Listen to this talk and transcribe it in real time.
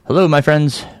Hello, my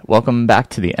friends. Welcome back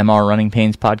to the MR Running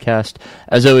Pains podcast.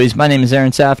 As always, my name is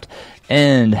Aaron Saft,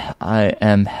 and I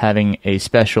am having a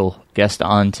special guest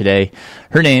on today.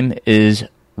 Her name is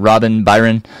Robyn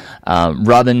Biren.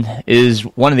 Robyn is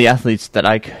one of the athletes that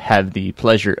I have the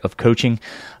pleasure of coaching.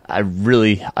 I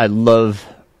love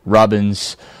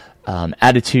Robyn's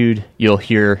attitude. You'll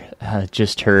hear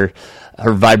just her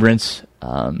vibrance.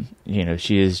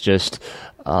 She is just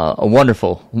a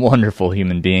wonderful, wonderful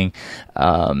human being.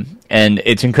 And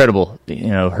it's incredible,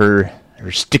 her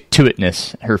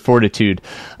stick-to-itness, her fortitude,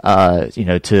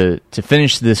 to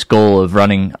finish this goal of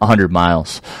running 100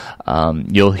 miles.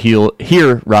 You'll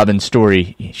hear Robyn's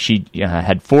story. She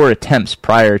had 4 attempts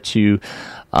prior to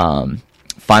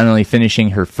finally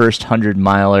finishing her first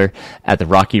 100-miler at the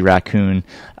Rocky Raccoon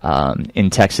in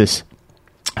Texas.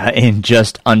 In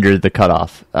just under the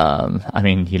cutoff.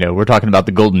 We're talking about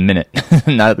the golden minute,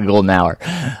 not the golden hour.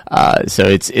 So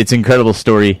it's incredible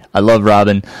story. I love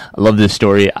Robyn. I love this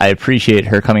story. I appreciate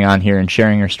her coming on here and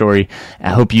sharing her story. I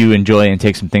hope you enjoy and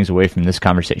take some things away from this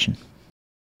conversation.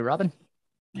 Hey, Robyn.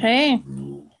 Hey.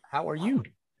 How are you?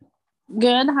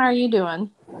 Good. How are you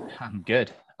doing? I'm good.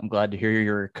 I'm glad to hear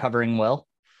you're recovering well.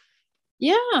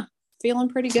 Yeah. Feeling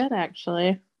pretty good,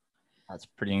 actually. That's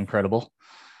pretty incredible.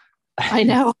 I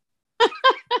know.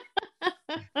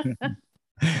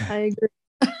 I agree.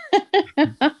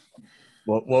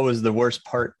 What was the worst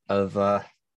part of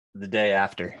the day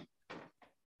after?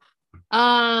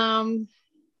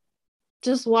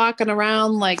 Just walking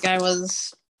around like I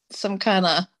was some kind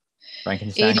of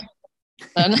Frankenstein.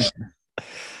 Once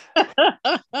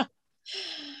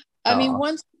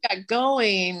we got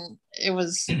going, it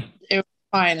was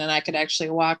fine, and I could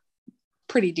actually walk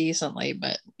pretty decently,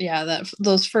 but yeah,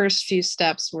 those first few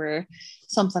steps were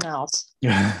something else.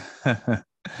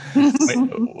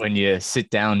 When you sit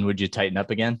down, would you tighten up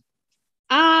again?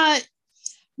 Not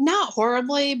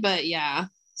horribly, but yeah,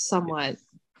 somewhat.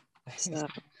 So.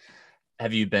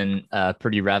 Have you been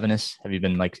pretty ravenous? Have you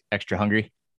been like extra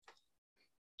hungry?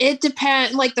 It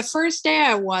depends. Like the first day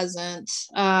I wasn't,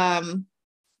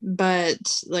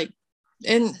 but like,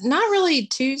 and not really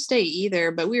Tuesday either,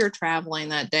 but we were traveling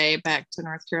that day back to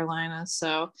North Carolina.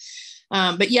 So,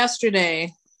 but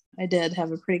yesterday I did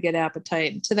have a pretty good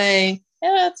appetite, and today,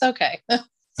 it's okay. So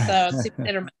it's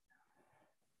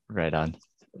right on.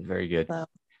 Very good. So.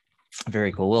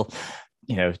 Very cool. Well,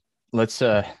 let's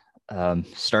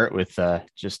start with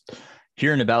just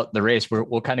hearing about the race.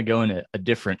 We'll kind of go in a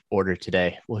different order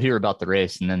today. We'll hear about the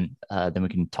race, and then we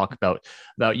can talk about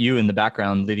you in the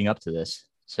background leading up to this.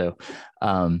 So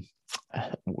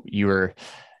you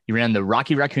ran the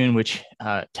Rocky Raccoon, which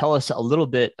tell us a little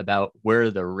bit about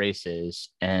where the race is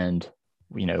and,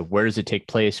 where does it take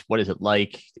place? What is it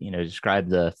like? Describe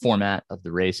the format of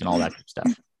the race and all that good stuff.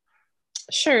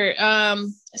 Sure.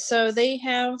 So they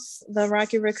have the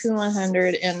Rocky Raccoon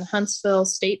 100 in Huntsville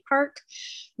State Park,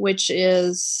 which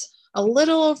is a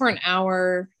little over an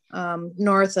hour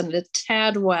north and a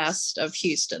tad west of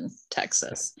Houston,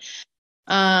 Texas.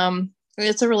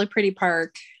 It's a really pretty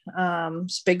park.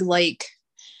 It's a big lake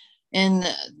in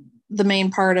the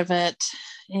main part of it.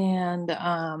 And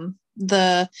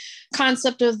the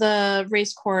concept of the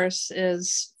race course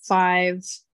is 5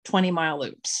 20-mile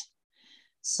loops.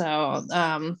 So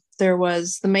there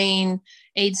was the main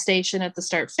aid station at the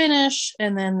start finish,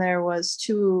 and then there was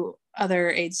 2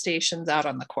 other aid stations out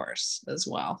on the course as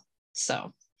well.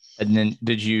 So, and then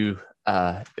did you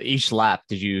each lap,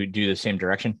 did you do the same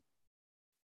direction?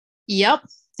 Yep.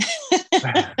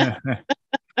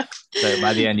 So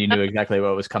by the end, you knew exactly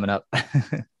what was coming up.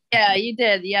 Yeah, you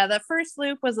did. Yeah, the first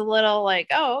loop was a little like,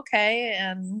 oh, okay,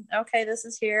 and okay, this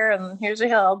is here, and here's a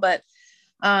hill. But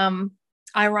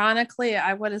ironically,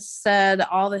 I would have said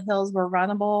all the hills were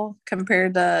runnable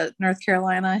compared to North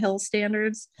Carolina hill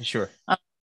standards. Sure.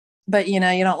 But you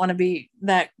don't want to be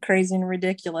that crazy and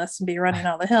ridiculous and be running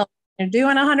all the hills. You're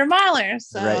doing 100-milers.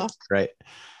 So. Right.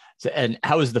 So, and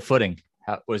how was the footing?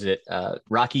 How was it?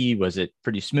 Rocky? Was it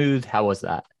pretty smooth? How was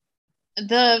that?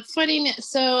 The footing.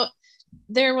 So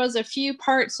there was a few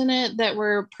parts in it that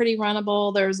were pretty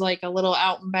runnable. There was like a little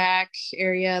out and back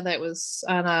area that was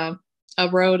on a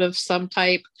road of some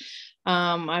type,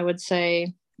 I would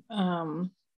say.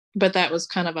 But that was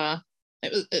kind of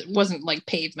it wasn't like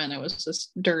pavement. It was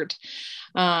just dirt.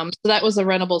 So that was a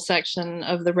runnable section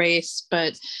of the race,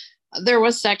 but there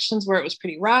was sections where it was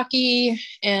pretty rocky,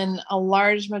 and a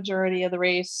large majority of the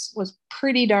race was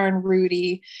pretty darn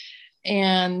rooty.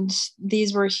 And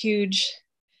these were huge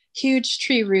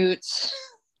tree roots,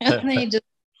 and they just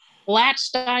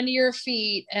latched onto your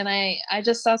feet. And I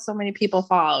just saw so many people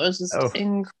fall. It was just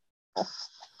incredible.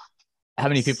 How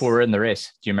many people were in the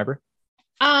race? Do you remember?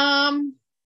 Um,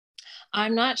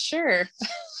 I'm not sure.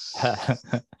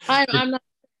 I'm not.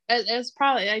 It's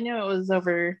probably. I know it was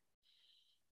over.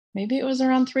 Maybe it was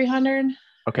around 300 or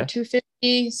Okay.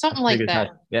 250, something That's pretty like good size.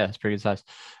 that. Yeah, it's pretty good size.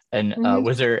 And Mhm.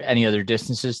 was there any other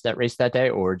distances that raced that day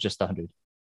or just the 100?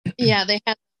 Yeah, they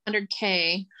had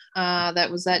 100K.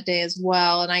 That was that day as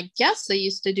well. And I guess they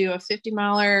used to do a 50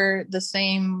 miler the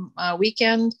same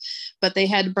weekend, but they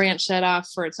had to branch that off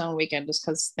for its own weekend just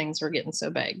because things were getting so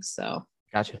big. So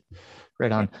Gotcha.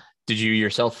 Right on. Did you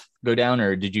yourself go down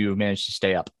or did you manage to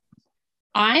stay up?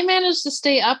 I managed to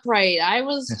stay upright. I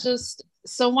was just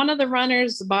so one of the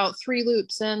runners about 3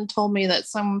 loops in told me that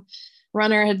some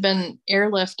runner had been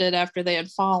airlifted after they had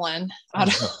fallen Oh out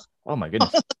no. Oh my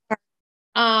goodness.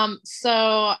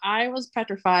 so I was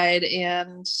petrified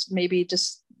and maybe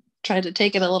just tried to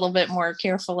take it a little bit more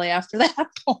carefully after that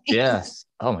point. Yeah.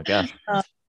 Oh my gosh.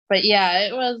 But yeah,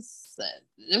 it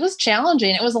was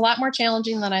challenging. It was a lot more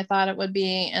challenging than I thought it would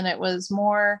be, and it was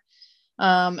more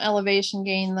elevation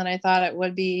gain than I thought it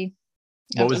would be.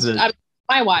 What was the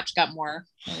My watch got more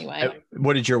anyway.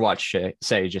 what did your watch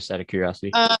say, just out of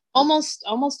curiosity? Almost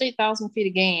 8,000 feet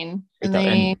of gain, and And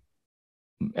they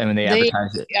when they they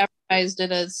advertised it. advertised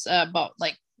it as about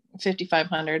like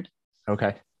 5,500.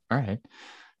 Okay. All right.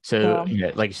 So, So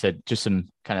like you said, just some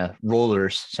kind of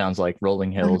rollers, sounds like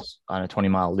rolling hills on a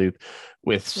 20-mile loop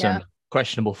with yeah, some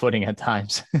questionable footing at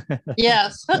times.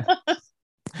 yes.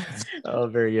 Oh,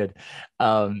 very good.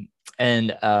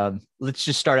 And let's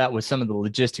just start out with some of the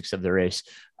logistics of the race.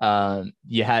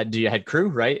 You had crew,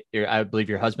 right? I believe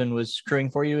your husband was crewing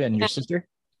for you and your sister.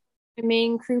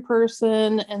 Main crew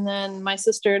person, and then my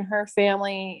sister and her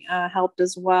family helped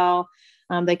as well.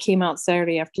 They came out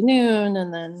Saturday afternoon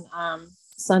and then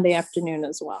Sunday afternoon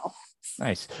as well.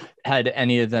 Nice. Had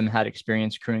any of them had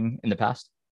experience crewing in the past?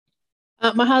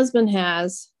 My husband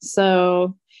has.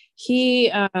 So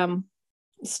he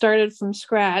started from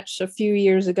scratch a few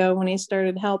years ago when he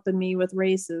started helping me with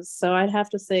races. So I'd have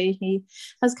to say he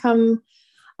has come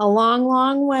a long,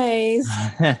 long ways.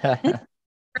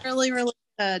 Really, really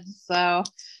good. So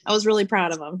I was really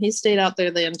proud of him. He stayed out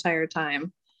there the entire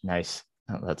time. Nice.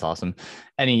 Oh, that's awesome.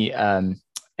 Any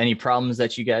any problems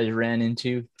that you guys ran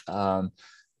into? So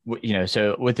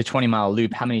with the 20-mile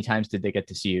loop, how many times did they get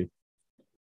to see you?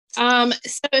 So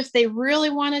if they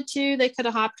really wanted to, they could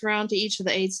have hopped around to each of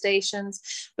the aid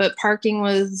stations, but parking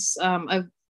was a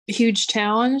huge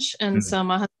challenge. And Mhm. so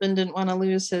my husband didn't want to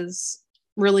lose his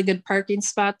really good parking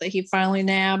spot that he finally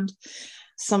nabbed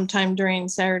sometime during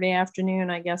Saturday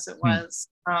afternoon, I guess it Hmm. was.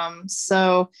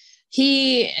 So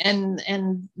he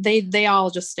and they all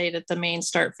just stayed at the main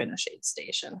start finish aid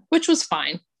station, which was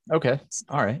fine. Okay.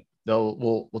 All right.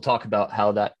 Though we'll talk about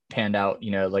how that panned out.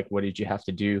 Like what did you have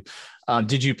to do?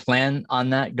 Did you plan on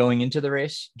that going into the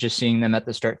race? Just seeing them at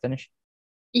the start finish?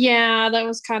 Yeah, that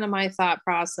was kind of my thought Okay.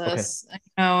 process.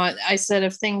 I said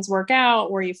if things work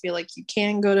out where you feel like you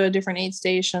can go to a different aid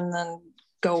station, then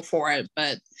go for it.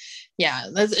 But yeah,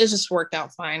 it just worked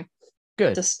out fine.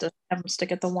 Good. Just to have them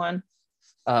stick at the one.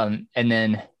 And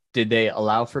then did they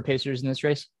allow for pacers in this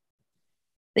race?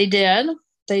 They did.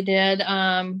 They did.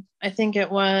 I think it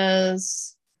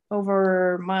was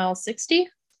over mile 60.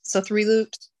 So 3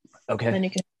 loops. And Okay. then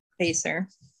you can pacer.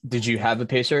 Did you have a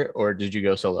pacer or did you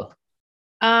go solo?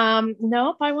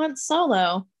 Nope, I went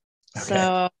solo. Okay.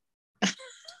 So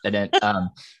And then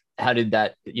how did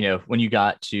that, when you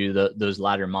got to those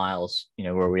latter miles,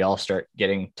 where we all start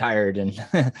getting tired and,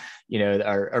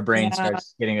 our brain yeah.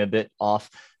 starts getting a bit off.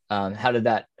 How'd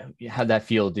that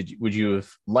feel? Would you have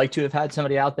liked to have had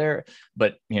somebody out there,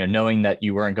 but, knowing that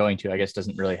you weren't going to, I guess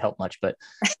doesn't really help much, but,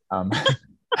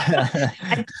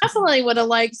 I definitely would have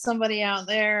liked somebody out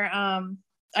there.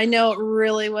 I know it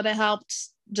really would have helped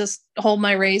just hold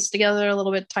my race together a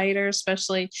little bit tighter,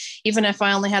 especially even if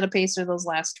I only had a pacer those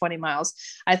last 20 miles.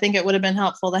 I think it would have been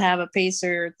helpful to have a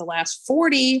pacer the last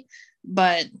 40,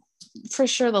 but for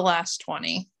sure the last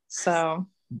 20. So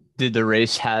did the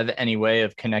race have any way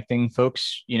of connecting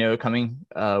folks, coming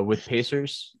with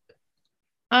pacers?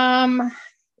 um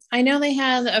I know they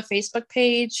had a Facebook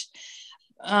page,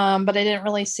 but I didn't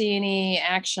really see any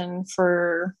action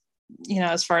for,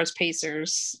 as far as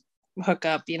pacers hook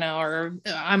up, or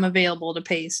I'm available to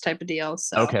pace type of deal.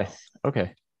 So Okay.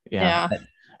 Okay. Yeah. yeah.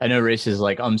 I know races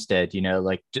like Umstead,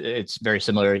 like it's very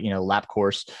similar, lap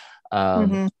course.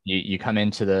 Mm-hmm. You come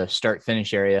into the start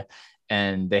finish area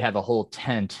and they have a whole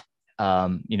tent.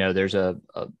 There's a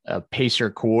pacer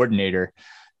coordinator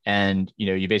and,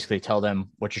 you basically tell them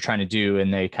what you're trying to do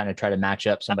and they kind of try to match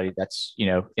up somebody that's,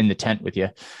 in the tent with you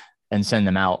and send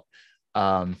them out.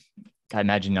 I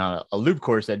imagine on a loop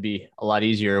course, that'd be a lot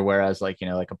easier. Whereas like,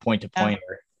 like a point to point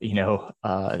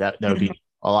that would be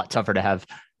a lot tougher to have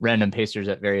random pacers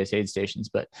at various aid stations.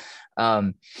 But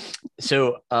um,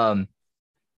 so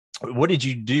what did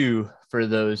you do for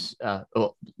those? I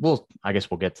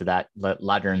guess we'll get to that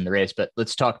later in the race, but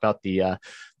let's talk about the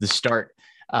start.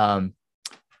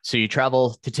 So you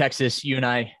travel to Texas. You and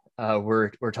I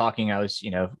were talking. I was,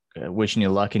 wishing you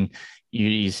luck, and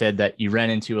you said that you ran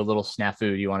into a little snafu.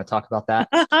 Do you want to talk about that?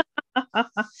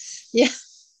 Yeah.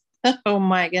 Oh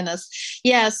my goodness.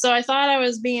 Yeah. So I thought I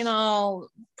was being all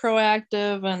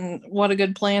proactive and what a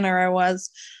good planner I was.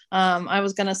 I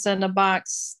was going to send a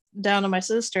box down to my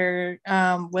sister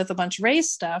with a bunch of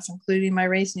race stuff, including my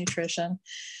race nutrition.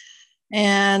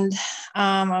 And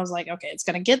I was like, okay, it's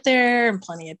going to get there in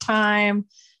plenty of time.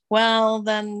 Well,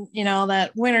 then,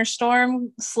 that winter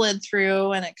storm slid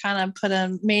through and it kind of put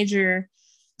a major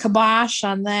kibosh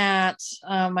on that.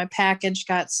 My package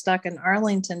got stuck in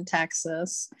Arlington,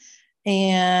 Texas,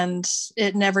 and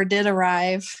it never did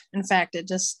arrive. In fact, it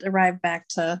just arrived back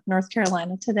to North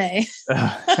Carolina today.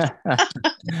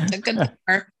 Took a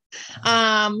tour.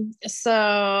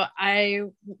 So I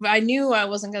knew I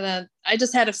wasn't gonna. I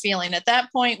just had a feeling at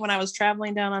that point when I was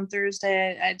traveling down on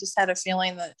Thursday. I just had a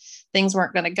feeling that things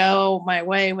weren't going to go my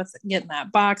way with getting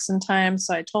that box in time.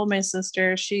 So I told my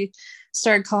sister. She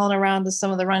started calling around to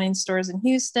some of the running stores in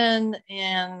Houston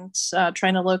and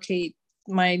trying to locate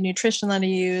my nutrition that I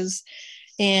use.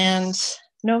 And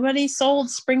nobody sold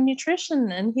spring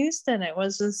nutrition in Houston. It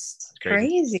was just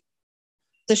crazy.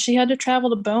 So she had to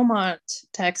travel to Beaumont,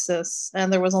 Texas,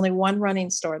 and there was only one running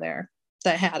store there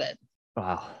that had it.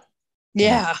 Wow.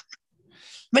 Yeah.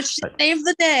 But she saved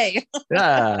the day.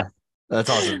 Yeah. That's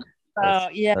awesome. Oh,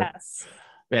 yes.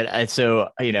 So,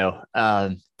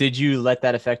 did you let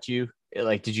that affect you?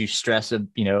 Like, did you stress a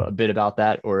bit about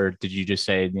that, or did you just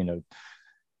say, going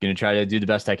to try to do the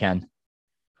best I can?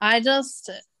 I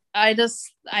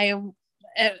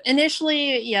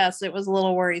initially, yes, it was a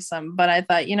little worrisome, but I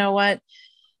thought, you know what?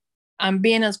 I'm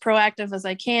being as proactive as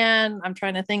I can. I'm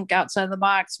trying to think outside the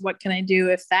box. What can I do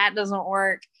if that doesn't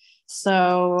work?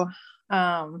 So,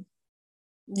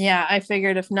 I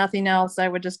figured if nothing else, I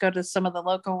would just go to some of the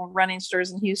local running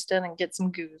stores in Houston and get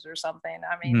some goos or something.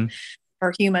 I mean,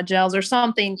 or Huma gels or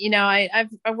something. I've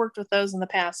worked with those in the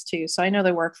past too, so I know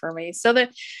they work for me. So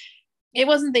that it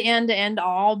wasn't the end to end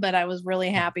all, but I was really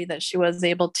happy that she was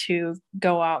able to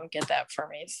go out and get that for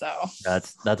me. So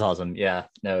that's awesome. Yeah,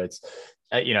 no, it's,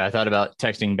 I thought about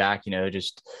texting back,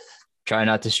 just try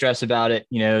not to stress about it,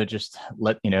 just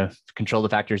let, control the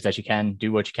factors that you can,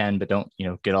 do what you can, but don't,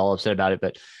 get all upset about it.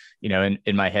 But,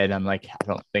 in my head, I'm like, I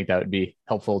don't think that would be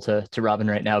helpful to Robyn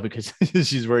right now because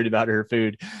she's worried about her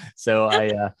food. So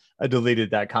I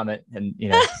deleted that comment and,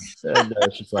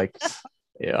 it's just like,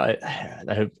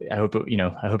 I hope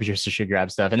your sister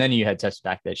grabbed stuff. And then you had texted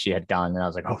back that she had gone, and I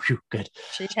was like, oh, phew, good.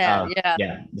 She had, yeah.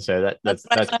 Yeah. So that's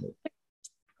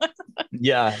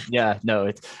yeah.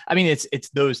 No, it's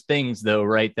those things though,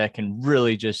 right? That can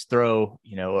really just throw,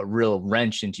 a real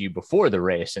wrench into you before the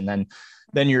race. And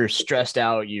then you're stressed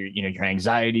out. Your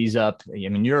anxiety's up. I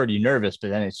mean, you're already nervous,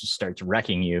 but then it just starts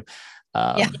wrecking you.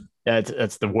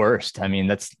 That's the worst. I mean,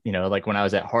 that's, like when I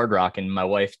was at Hard Rock and my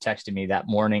wife texted me the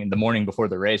morning before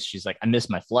the race, she's like, I missed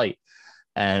my flight.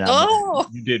 And like,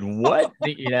 you did what?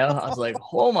 I was like,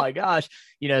 oh my gosh,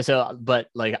 but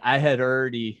like I had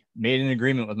already made an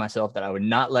agreement with myself that I would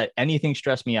not let anything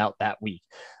stress me out that week.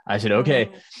 I said, okay,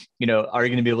 are you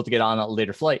going to be able to get on a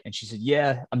later flight? And she said,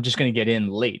 yeah, I'm just going to get in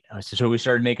late. So we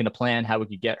started making a plan how we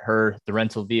could get her the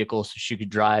rental vehicle so she could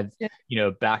drive,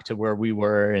 back to where we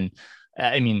were. And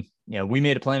I mean, we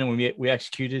made a plan and we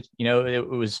executed. It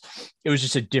was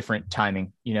just a different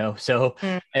timing. So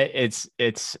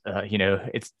it's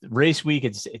race week.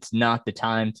 It's not the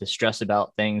time to stress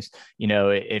about things.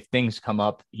 If things come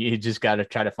up, you just got to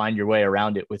try to find your way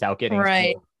around it without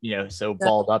getting so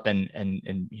balled up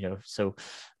and so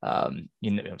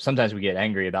sometimes we get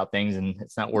angry about things and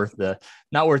it's not worth the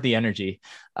energy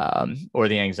or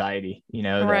the anxiety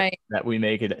that we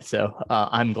make it. So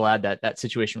I'm glad that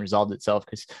situation resolved itself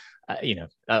because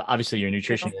obviously your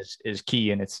nutrition is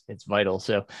key and it's vital.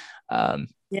 So a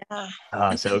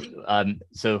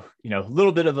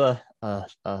little bit of a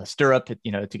stir up to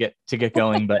get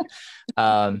going, but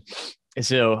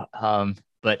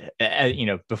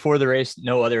before the race,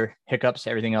 no other hiccups.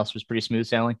 Everything else was pretty smooth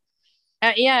sailing.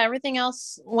 Everything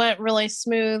else went really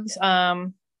smooth. I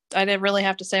didn't really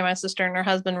have to say my sister and her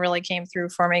husband really came through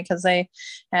for me because they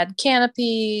had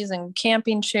canopies and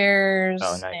camping chairs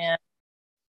and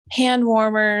hand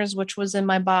warmers, which was in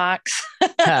my box.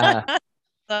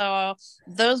 So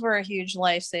those were a huge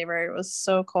lifesaver. It was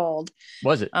so cold.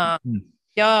 Was it?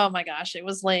 Oh my gosh, it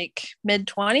was like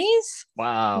mid-20s,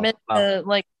 Wow. mid Wow.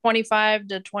 like 25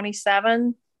 to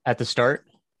 27 At the start?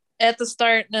 at the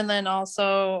start, and then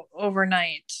also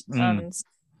overnight. Mm.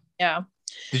 Yeah,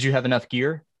 Did you have enough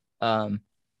gear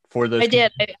for those I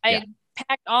did. conditions? Yeah. I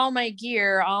packed all my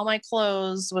gear, all my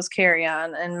clothes was carry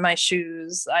on, and my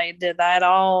shoes. I did that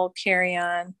all carry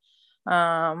on.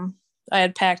 I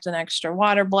had packed an extra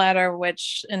water bladder,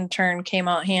 which in turn came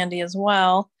out handy as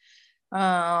well.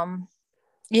 Um,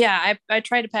 yeah, I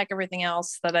tried to pack everything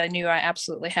else that I knew I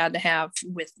absolutely had to have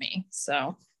with me.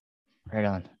 So Right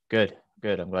on. Good.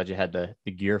 Good. I'm glad you had the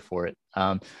gear for it.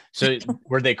 So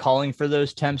were they calling for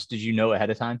those temps? Did you know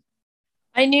ahead of time?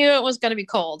 I knew it was going to be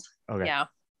cold. Okay. Yeah.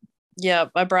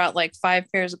 Yep. I brought like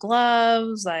 5 pairs of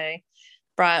gloves. I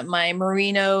brought my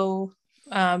merino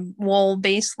wool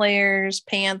base layers,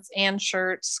 pants, and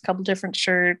shirts, a couple different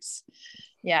shirts.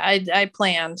 Yeah, I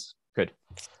planned. Good.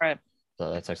 Right.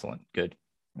 So that's excellent. Good.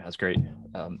 That's great.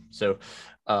 So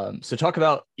talk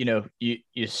about,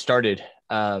 you started,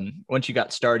 once you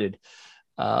got started,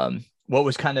 what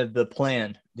was kind of the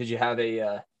plan? Did you have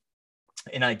an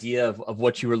idea of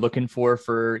what you were looking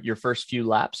for your first few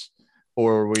laps,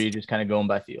 or were you just kind of going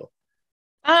by feel?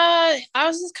 I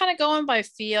was just kind of going by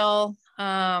feel.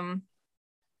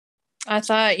 I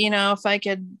thought, if I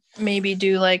could maybe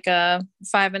do like a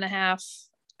 5.5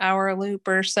 hour loop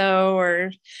or so,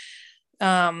 or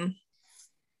um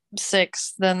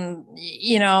 6, then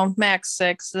max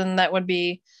 6, then that would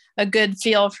be a good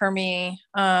feel for me.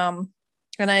 And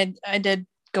I did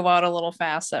go out a little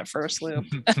fast that first loop.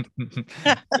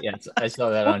 Yes, I saw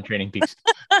that on Training Peaks.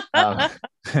 Um,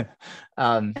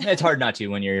 it's hard not to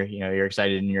when you're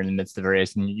excited and you're in the midst of a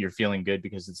race and you're feeling good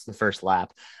because it's the first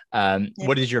lap. Yeah.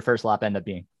 What does your first lap end up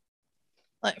being?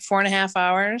 Like 4.5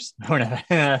 hours.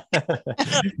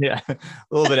 Yeah, a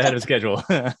little bit ahead of schedule.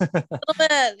 A little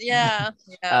bit, yeah.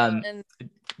 And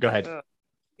Go ahead.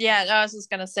 yeah, I was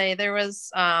just gonna say there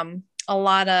was a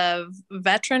lot of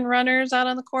veteran runners out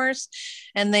on the course,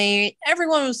 and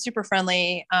everyone was super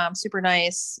friendly, super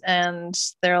nice, and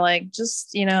they're like,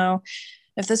 just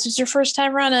if this is your first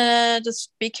time running it,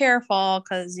 just be careful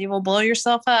because you will blow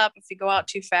yourself up if you go out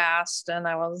too fast. And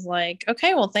I was like,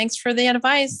 okay, well, thanks for the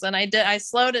advice. And I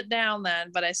slowed it down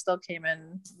then, but I still came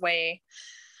in way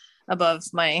above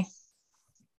my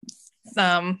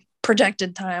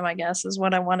projected time, I guess, is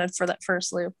what I wanted for that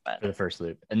first loop. But For the first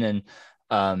loop. And then,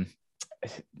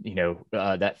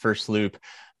 that first loop,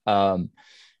 how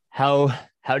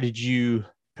did you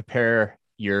prepare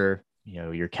your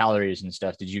calories and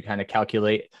stuff? Did you kind of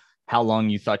calculate how long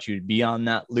you thought you'd be on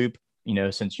that loop,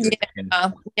 since you're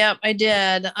yep, I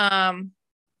did.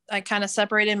 I kind of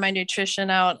separated my nutrition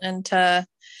out into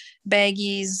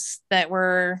baggies that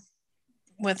were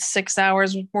with 6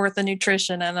 hours worth of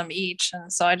nutrition in them each.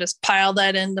 And so I just piled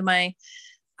that into my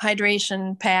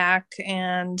hydration pack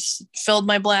and filled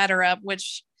my bladder up,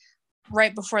 which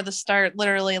right before the start,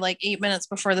 literally like 8 minutes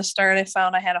before the start, I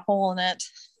found I had a hole in it.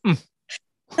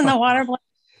 In the water bladder,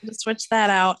 to switch that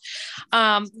out.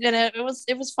 And it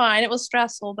was fine. It was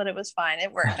stressful, but it was fine.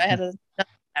 It worked. I had a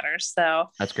bladder. So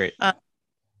that's great.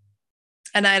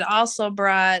 And I'd also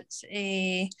brought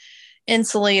a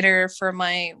insulator for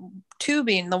my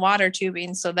tubing, the water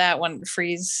tubing, so that wouldn't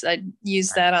freeze. I'd use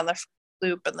that on the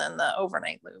loop and then the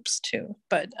overnight loops too.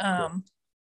 But Cool.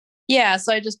 yeah,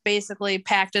 so I just basically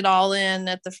packed it all in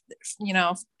at the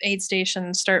aid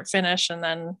station, start finish, and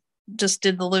then just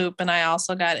did the loop. And I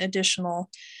also got additional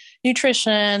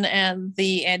nutrition and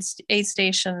the aid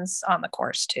stations on the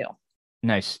course too.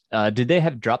 Nice. Did they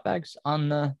have drop bags on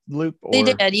the loop? Or they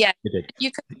did, yeah. They did.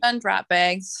 You could have done drop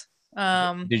bags.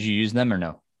 Did you use them or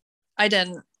no? I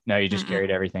didn't. No, you just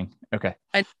carried everything. Okay.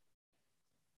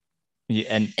 Yeah,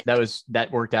 and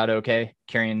that worked out okay,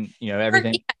 carrying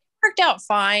everything. It worked out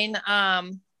fine.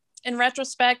 In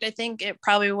retrospect, I think it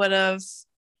probably would have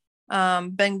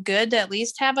been good to at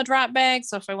least have a drop bag.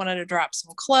 So if I wanted to drop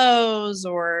some clothes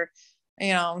or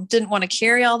didn't want to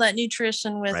carry all that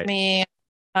nutrition with me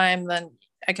then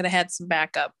I could have had some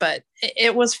backup, but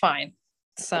it was fine.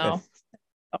 So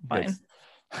fine.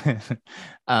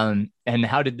 And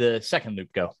how did the second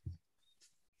loop go?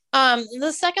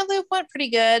 The second loop went pretty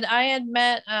good. I had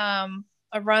met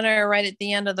a runner right at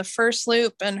the end of the first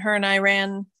loop, and her and I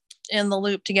ran in the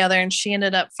loop together, and she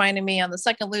ended up finding me on the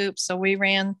second loop. So we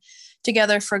ran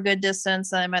together for a good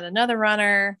distance. And I met another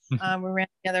runner. We ran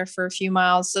together for a few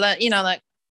miles. So that, that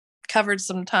covered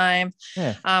some time.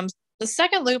 Yeah. The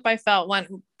second loop I felt went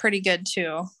pretty good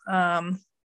too. I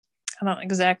don't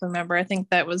exactly remember. I think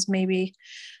that was maybe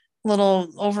a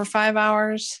little over 5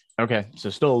 hours. Okay. So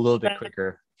still a little bit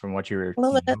quicker from what you were. A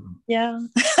little bit, yeah.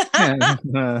 I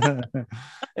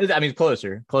mean,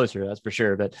 closer, that's for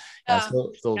sure, but Yeah.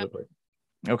 still a little bit quick.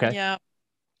 Okay. Yeah.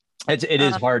 It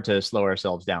is hard to slow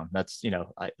ourselves down. That's,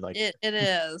 I like It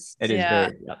is. it is Yeah.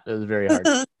 very, it is very hard.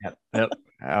 Yeah. Yep.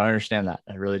 I understand that.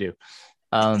 I really do.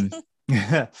 Um,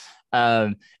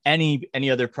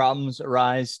 any other problems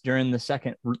arise during the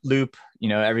second loop?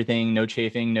 Everything, no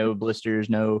chafing, no blisters,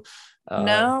 No.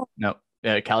 no,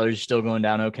 calories still going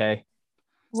down. Okay.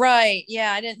 Right.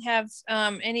 Yeah. I didn't have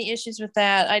any issues with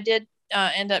that. I did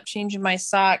end up changing my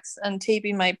socks and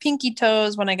taping my pinky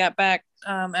toes when I got back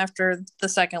after the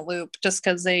second loop, just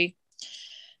because I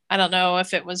don't know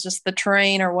if it was just the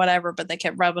terrain or whatever, but they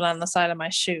kept rubbing on the side of my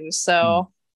shoes.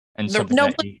 So And there something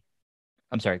no.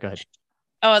 I'm sorry, go ahead.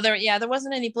 Oh, there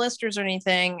wasn't any blisters or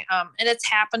anything. And it's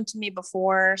happened to me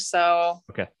before. So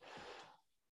Okay.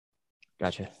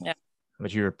 Gotcha. Yeah.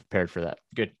 But you were prepared for that.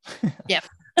 Good. Yeah.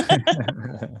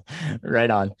 Right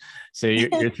on. So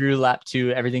you're through lap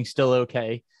 2. Everything's still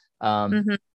okay.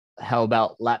 Mm-hmm. How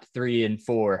about lap 3 and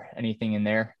 4? Anything in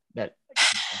there that?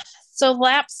 So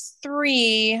lap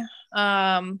 3,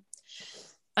 I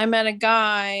met a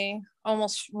guy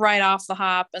almost right off the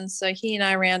hop, and so he and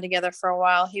I ran together for a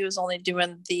while. He was only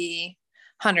doing the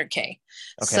 100K. Okay.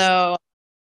 So,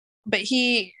 but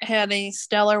he had a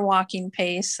stellar walking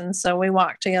pace, and so we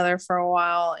walked together for a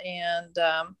while and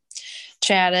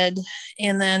chatted,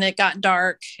 and then it got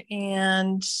dark,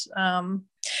 and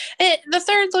the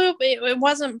third loop it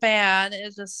wasn't bad.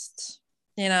 It just,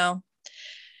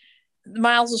 the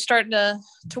miles are starting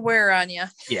to wear on you.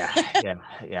 Yeah.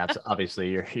 It's obviously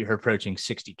you're approaching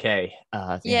 60K.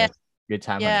 Yeah. Good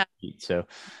time Yeah. on your feet. So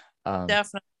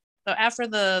definitely. So after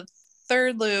the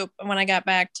third loop, when I got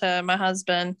back to my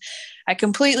husband, I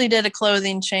completely did a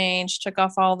clothing change, took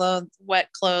off all the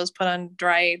wet clothes, put on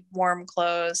dry, warm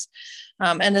clothes.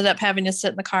 Ended up having to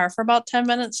sit in the car for about 10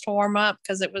 minutes to warm up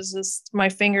because it was just, my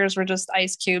fingers were just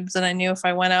ice cubes. And I knew if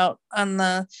I went out on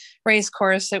the race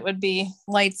course, it would be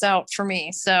lights out for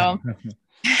me. So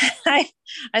I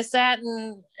sat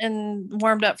and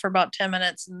warmed up for about 10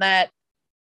 minutes, and that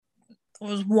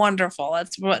was wonderful.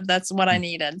 That's what I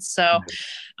needed. So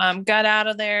got out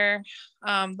of there.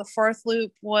 The fourth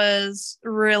loop was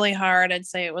really hard. I'd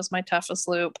say it was my toughest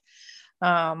loop.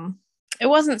 It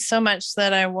wasn't so much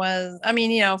that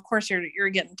of course you're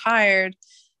getting tired.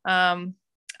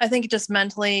 I think just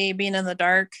mentally being in the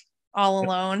dark all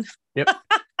alone. Yep.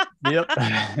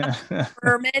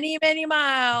 For many, many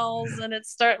miles, and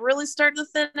it's really starting to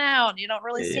thin out. You don't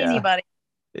really see anybody.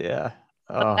 Yeah.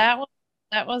 Oh.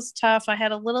 That was tough. I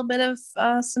had a little bit of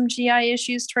some GI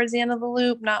issues towards the end of the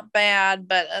loop. Not bad,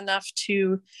 but enough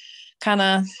to kind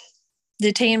of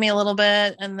detain me a little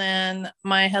bit. And then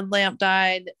my headlamp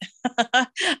died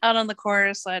out on the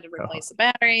course. So I had to replace the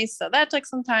battery. So that took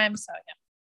some time. So yeah.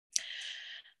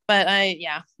 But I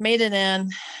made it in.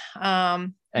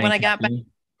 When I got back.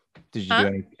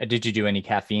 Did you do any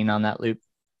caffeine on that loop?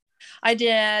 I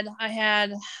did. I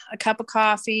had a cup of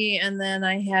coffee, and then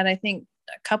I had, I think,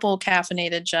 a couple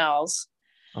caffeinated gels.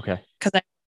 Okay. Because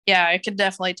I could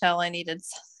definitely tell I needed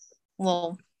a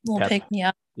little pick me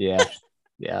up. Yeah.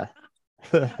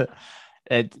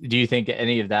 Do you think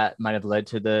any of that might have led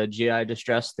to the GI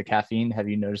distress, the caffeine? Have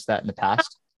you noticed that in the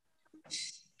past?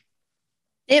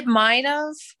 It might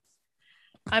have.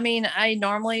 I mean, I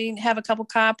normally have a couple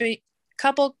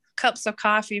cups of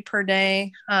coffee per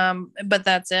day, but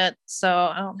that's it. So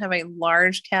I don't have a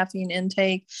large caffeine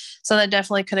intake. So that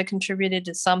definitely could have contributed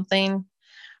to something.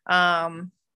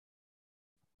 But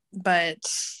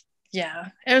yeah,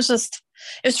 it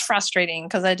was frustrating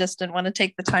because I just didn't want to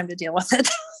take the time to deal with it.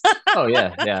 Oh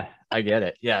yeah, I get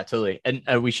it. Yeah, totally. And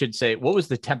we should say, what was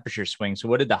the temperature swing? So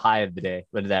what did the high of the day?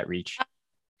 What did that reach?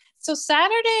 So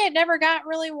Saturday, it never got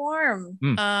really warm.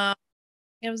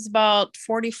 It was about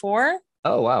 44.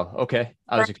 Oh, wow. Okay.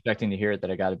 I was expecting to hear that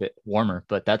it got a bit warmer,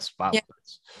 but that's wow. Yeah.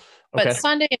 Okay. But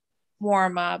Sunday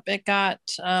warm up, it got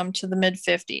to the mid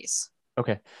 50s.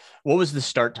 Okay. What was the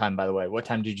start time, by the way? What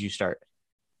time did you start?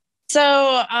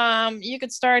 So you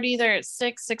could start either at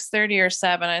 6:30 or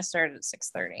 7. I started at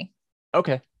 6:30.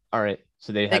 Okay. All right.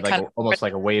 So they had almost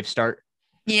like a wave start.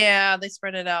 Yeah, they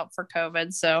spread it out for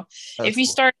COVID. So if you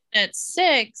started at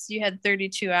 6, you had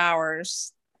 32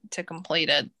 hours to complete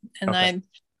it. And I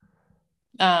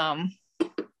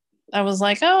was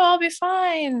like, oh, I'll be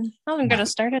fine. I'm going to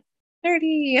start at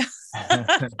 30.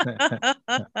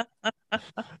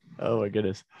 Oh my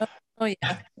goodness. Oh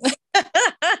yeah.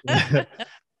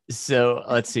 So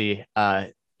let's see.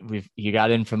 You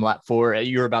got in from lap 4.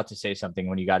 You were about to say something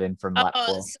when you got in from lap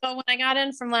 4. So when I got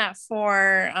in from lap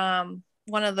 4,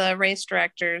 one of the race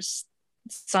directors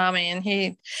saw me, and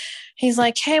he's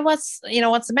like, "Hey, what's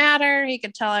the matter?" He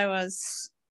could tell I was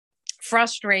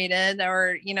frustrated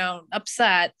or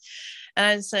upset, and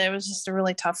I said it was just a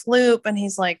really tough loop. And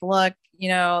he's like, "Look,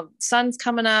 sun's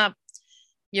coming up.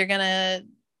 You're gonna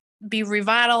be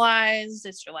revitalized.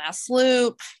 It's your last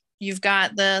loop. You've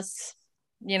got this.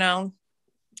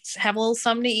 Have a little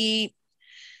something to eat.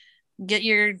 Get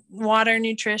your water,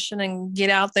 nutrition, and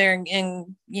get out there,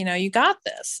 and you got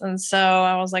this." And so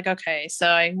I was like, okay. So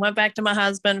I went back to my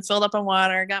husband, filled up on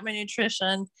water, got my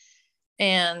nutrition,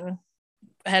 and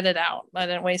headed out. I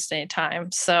didn't waste any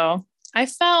time. So I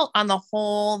felt on the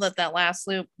whole that last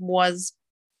loop was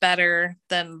better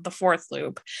than the fourth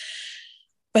loop,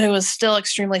 but it was still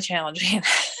extremely challenging.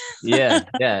 Yeah.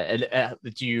 And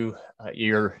your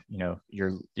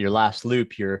last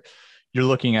loop, you're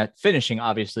looking at finishing,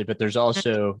 obviously, but there's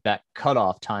also that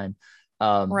cutoff time.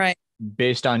 Right.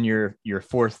 Based on your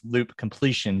fourth loop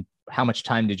completion, how much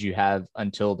time did you have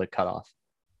until the cutoff?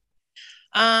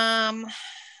 What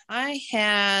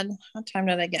time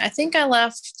did I get? I think I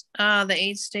left the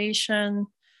aid station.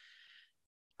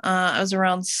 I was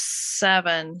around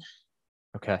 7.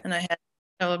 Okay. And I had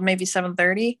maybe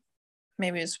 7:30.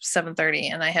 Maybe it was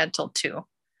 7:30, and I had till 2.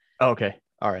 Okay.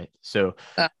 All right. So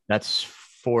that's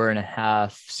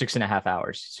 6.5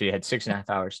 hours. So you had 6.5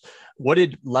 hours. What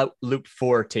did loop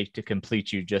 4 take to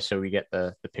complete you, just so we get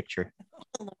the picture?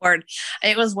 Oh, Lord,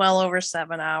 it was well over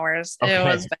 7 hours. Okay. It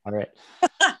was all right.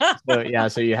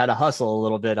 So you had to hustle a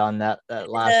little bit on that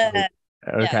last loop.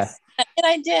 Okay. Yes. And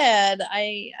I did.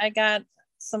 I got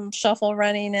some shuffle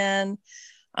running in.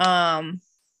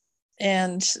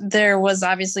 And there was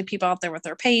obviously people out there with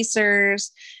their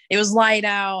pacers. It was light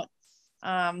out.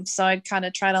 So I'd kind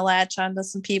of try to latch onto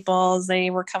some people as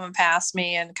they were coming past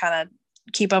me and kind of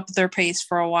keep up with their pace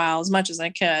for a while, as much as I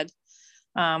could.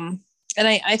 And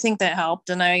I think that helped.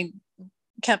 And I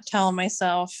kept telling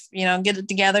myself, get it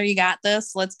together. You got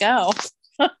this. Let's go.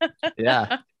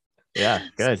 Yeah.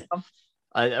 Good. So,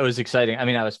 it was exciting. I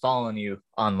mean, I was following you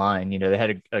online. They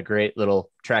had a great little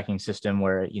tracking system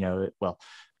where,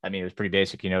 it was pretty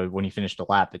basic. When you finished a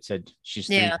lap, it said she's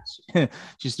through,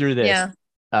 she's through this. Yeah.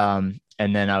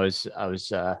 And then I was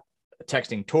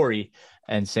texting Tori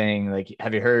and saying, like,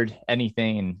 have you heard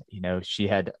anything? And, she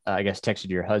had, I guess, texted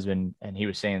your husband, and he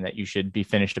was saying that you should be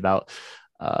finished about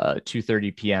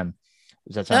 2:30 p.m.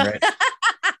 Does that sound right?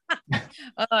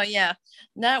 Oh, yeah.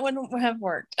 That wouldn't have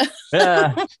worked.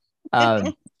 Maybe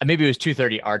it was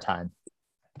 2:30 our time.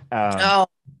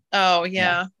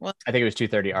 Yeah. Well, I think it was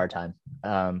 2:30 our time.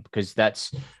 Because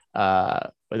that's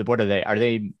what are they? Are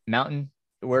they mountain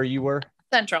where you were?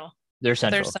 Central. They're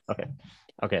central.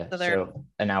 Okay. So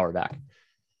an hour back.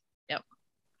 Yep.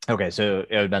 Okay, so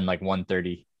it would have been like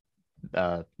 1:30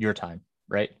 your time,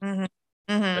 right? Mm-hmm.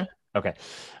 Mm-hmm. Okay.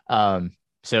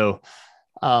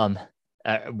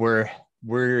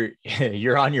 We're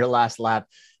you're on your last lap.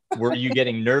 Were you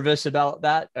getting nervous about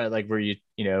that? Were you,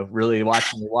 really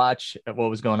watching the watch? What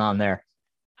was going on there?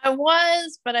 I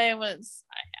was, but I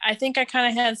think I kind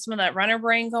of had some of that runner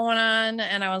brain going on,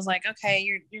 and I was like, okay,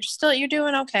 you're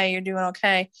doing okay. You're doing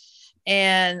okay.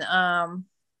 And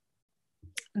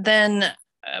then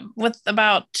with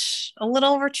about a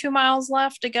little over 2 miles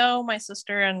left to go, my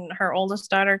sister and her oldest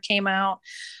daughter came out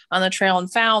on the trail and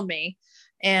found me.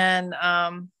 And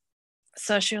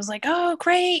so she was like, oh,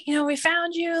 great. We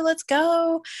found you. Let's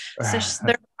go. So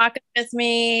they're walking with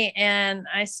me. And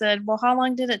I said, well, how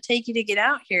long did it take you to get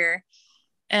out here?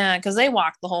 Because they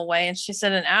walked the whole way. And she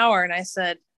said, an hour. And I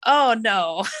said, oh,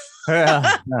 no.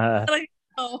 Have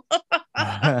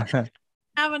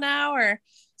an hour.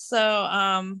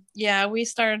 So, we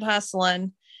started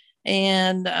hustling.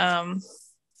 And,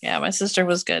 my sister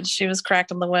was good. She was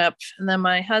cracking the whip. And then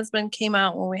my husband came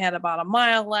out when we had about a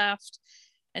mile left.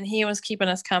 And he was keeping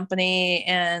us company,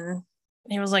 and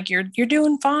he was like, you're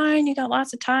doing fine. You got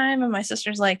lots of time. And my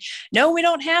sister's like, no, we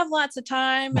don't have lots of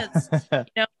time. It's, like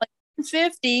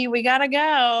 50, we got to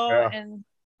go. Yeah. And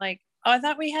like, oh, I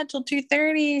thought we had till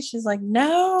 2:30. She's like,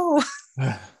 no.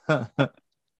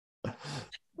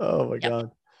 Oh my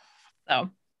God. So,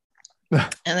 and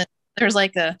then there's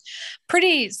like a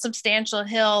pretty substantial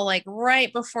hill, like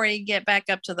right before you get back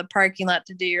up to the parking lot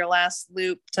to do your last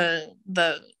loop to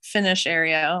the finish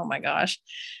area. Oh my gosh.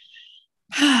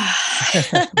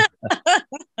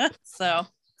 So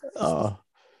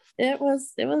it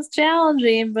was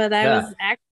challenging, but I was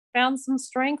actually found some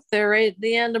strength there right at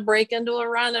the end to break into a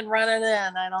run and run it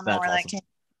in. I don't know where that came.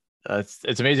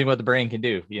 It's amazing what the brain can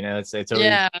do. It's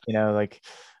always, like,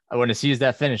 when it sees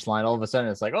that finish line, all of a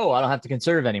sudden it's like, oh, I don't have to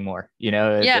conserve anymore.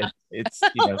 It's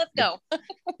let's go.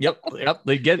 Yep.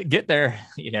 Get there.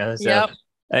 So, yep.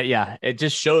 Yeah, it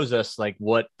just shows us like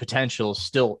what potential is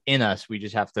still in us. We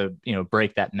just have to,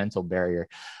 break that mental barrier,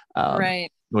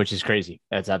 Right. which is crazy.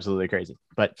 That's absolutely crazy.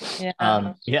 But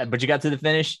Yeah. yeah, but you got to the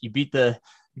finish. You beat the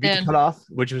And cutoff,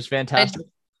 which was I fantastic.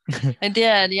 I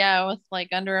did, yeah, with like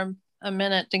under a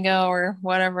minute to go or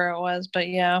whatever it was. But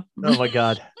yeah. Oh my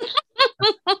God,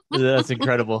 that's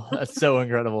incredible. That's so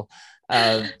incredible.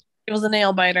 Uh, It was a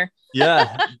nail biter.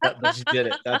 yeah, but you did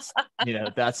it. That's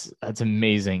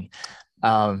amazing.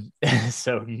 Um,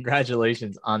 so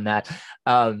congratulations on that.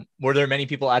 Were there many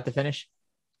people at the finish?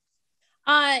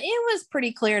 It was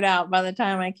pretty cleared out by the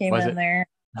time I came Was in it? there.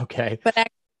 Okay. But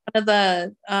actually, one of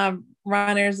the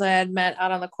runners I had met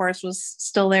out on the course was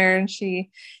still there, and she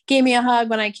gave me a hug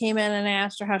when I came in and I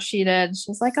asked her how she did.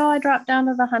 She's like, "Oh, I dropped down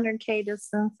to the 100K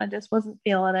distance. I just wasn't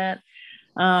feeling it."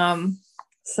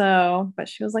 But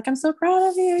she was like, "I'm so proud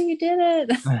of you. You did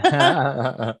it."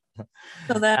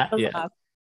 So that was Yeah. awesome.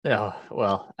 Oh,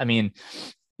 well, I mean,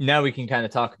 now we can kind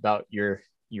of talk about your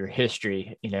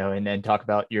history, and then talk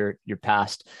about your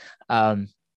past. Um,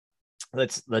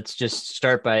 let's just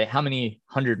start by how many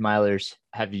 100 milers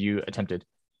have you attempted?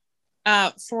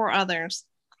 For others.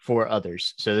 For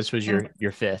others. So this was Mhm.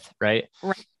 your fifth, right?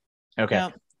 Right. Okay.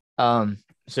 Yep.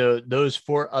 So those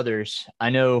four others, I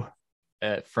know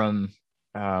from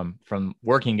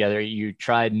working together, you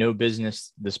tried No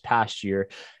Business this past year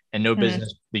and No Mhm.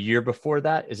 Business the year before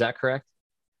that. Is that correct?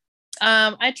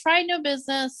 I tried No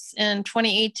Business in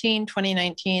 2018,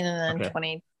 2019, and then Okay.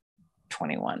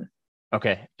 2021.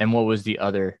 Okay. And what was the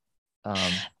other?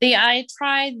 I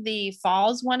tried the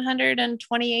Falls 100 in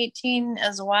 2018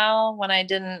 as well when I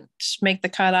didn't make the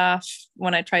cutoff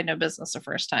when I tried No Business the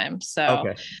first time. So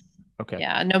Okay. Okay.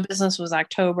 yeah, No Business was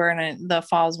October and the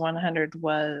Falls 100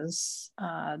 was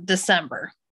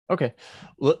December. Okay.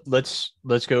 Let's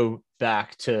go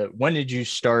back to when did you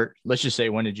start? Let's just say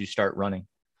when did you start running?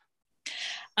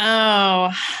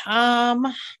 Oh,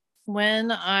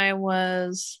 when I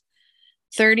was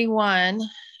 31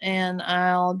 and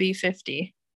I'll be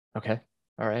 50. Okay.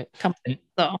 All right. Come And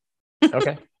so.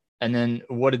 okay. And then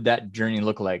what did that journey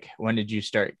look like? When did you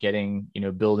start getting,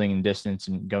 building in distance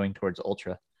and going towards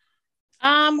ultra?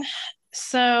 Um,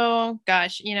 so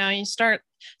gosh, you start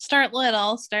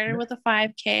little, started with a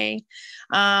 5K.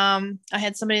 I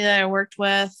had somebody that I worked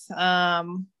with,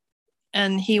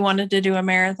 and he wanted to do a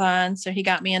marathon, so he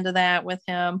got me into that with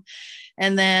him.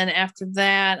 And then after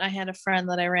that, I had a friend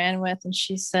that I ran with, and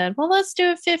she said, "Well, let's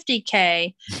do a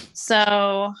 50K."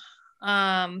 So,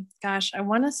 gosh, I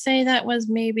want to say that was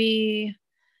maybe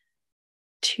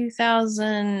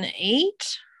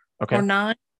 2008 or Okay.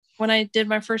 nine when I did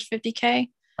my first 50K.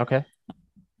 Okay.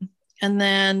 And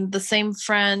then the same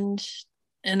friend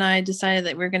and I decided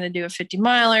that we are going to do a 50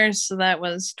 miler. So that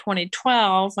was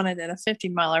 2012 when I did a 50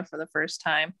 miler for the first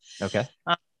time. Okay.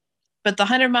 But the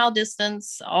 100-mile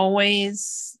distance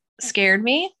always scared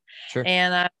me. Sure.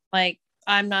 And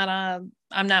I'm not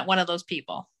one of those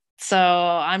people. So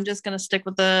I'm just going to stick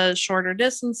with the shorter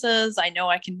distances. I know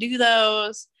I can do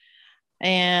those.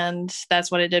 And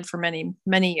that's what I did for many,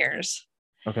 many years.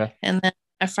 Okay. And then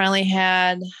I finally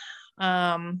had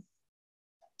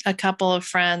a couple of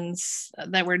friends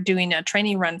that were doing a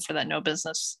training run for that No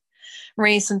Business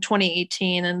race in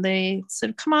 2018. And they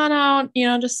said, "Come on out,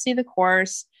 just see the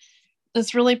course.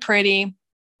 It's really pretty."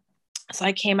 So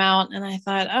I came out and I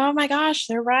thought, "Oh my gosh,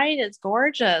 they're right. It's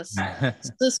gorgeous."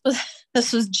 So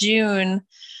this was June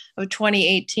of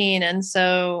 2018. And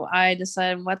so I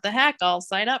decided, what the heck, I'll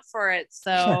sign up for it.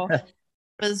 So it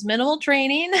was minimal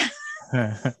training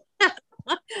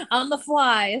on the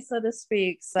fly, so to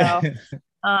speak. So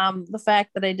the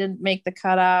fact that I didn't make the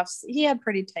cutoffs, he had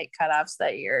pretty tight cutoffs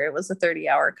that year. It was a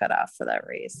 30-hour cutoff for that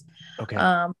race. Okay.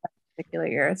 That particular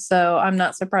year. So I'm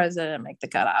not surprised I didn't make the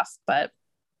cutoff, but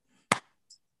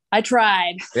I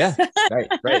tried. Yeah.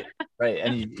 Right.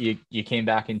 And you came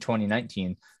back in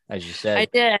 2019, as you I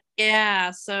said. did.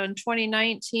 Yeah. So in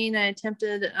 2019, I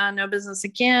attempted No Business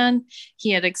again.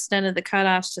 He had extended the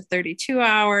cutoffs to 32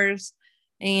 hours.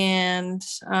 And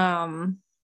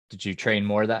Did you train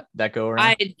more that go around?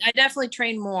 I definitely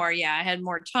trained more. Yeah, I had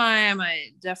more time.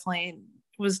 I definitely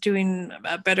was doing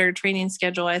a better training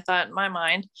schedule, I thought, in my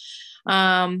mind.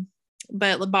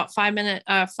 But about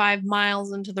 5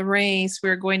 miles into the race, we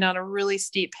were going down a really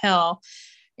steep hill,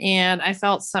 and I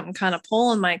felt something kind of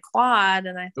pull in my quad,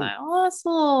 and I thought, Ooh. "Oh, that's a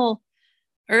little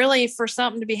early for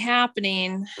something to be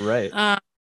happening." Right.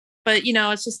 But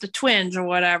it's just a twinge or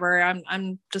whatever.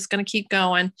 I'm just gonna keep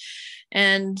going.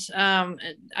 And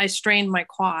I strained my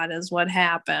quad is what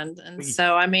happened. And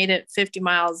so I made it 50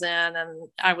 miles in and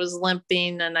I was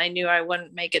limping and I knew I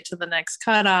wouldn't make it to the next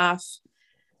cutoff.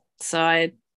 So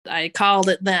I I called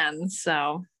it then.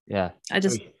 So Yeah. I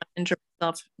just injured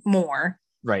myself more.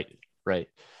 Right. Right.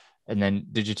 And then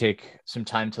did you take some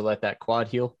time to let that quad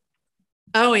heal?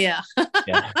 Oh yeah.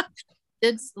 Yeah.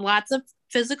 Did lots of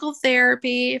physical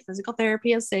therapy. Physical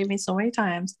therapy has saved me so many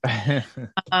times.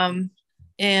 Um,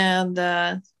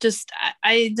 and just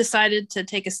I decided to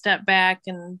take a step back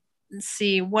and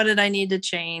see what did I need to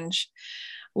change,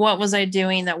 what was I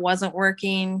doing that wasn't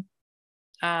working,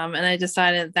 and I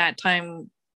decided at that time,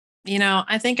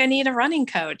 I think I need a running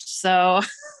coach. So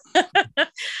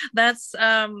that's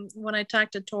when I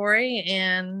talked to Tori,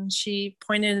 and she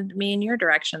pointed me in your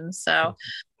direction. So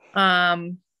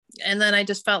and then I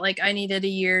just felt like I needed a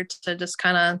year to just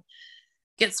kind of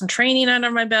get some training under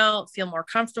my belt, feel more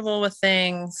comfortable with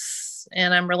things.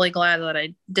 And I'm really glad that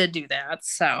I did do that.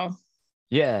 So,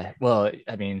 Yeah. Well,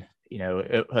 I mean,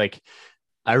 like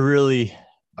I really,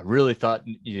 I really thought,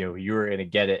 you were going to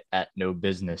get it at no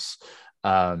business,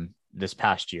 this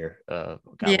past year. God,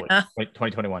 what, yeah.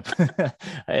 2021. Yeah.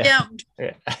 Yeah.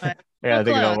 Yeah. So Yeah.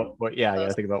 Think close. about yeah, I Close.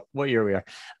 gotta think about what year we are.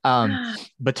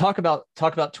 But talk about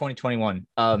 2021.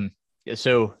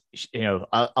 So,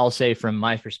 I'll say from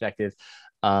my perspective,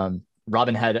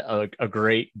 Robyn had a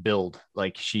great build.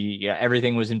 Like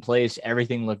everything was in place.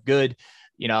 Everything looked good.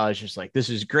 I was just like, this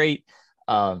is great.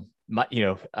 The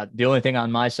only thing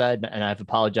on my side, and I've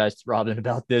apologized to Robyn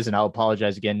about this, and I'll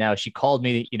apologize again now. She called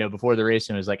me, before the race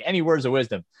and was like, any words of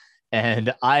wisdom?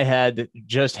 And I had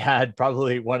just had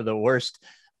probably one of the worst,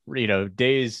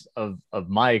 days of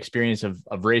my experience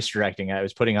of race directing. I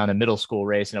was putting on a middle school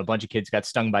race and a bunch of kids got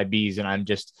stung by bees, and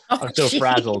Oh, I'm so gee.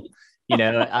 frazzled.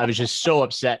 I was just so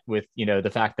upset with,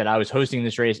 the fact that I was hosting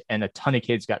this race and a ton of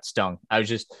kids got stung.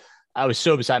 I was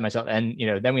so beside myself. And,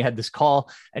 then we had this call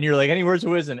and you're like, any words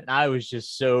of wisdom? And I was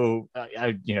just so,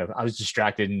 I was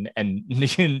distracted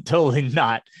and totally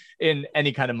not in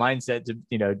any kind of mindset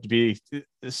to be,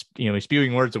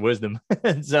 spewing words of wisdom.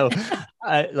 And so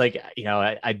I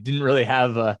didn't really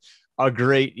have a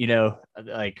great,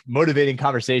 like motivating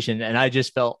conversation. And I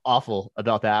just felt awful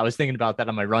about that. I was thinking about that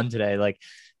on my run today. Like,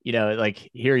 like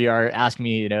here you are asking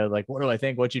me, like, what do I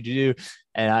think? What should you do?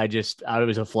 And I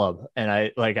was a flub. And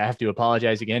I have to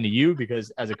apologize again to you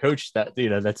because as a coach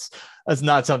that's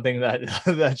not something that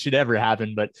that should ever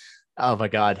happen. But oh my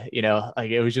God,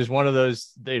 like it was just one of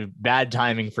those bad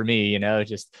timing for me,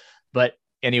 but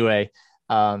anyway,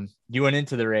 you went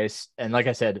into the race and like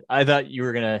I said, I thought you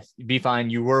were going to be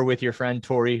fine. You were with your friend,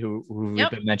 Tori, who we've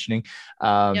Yep. been mentioning.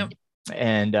 Yep.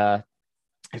 And,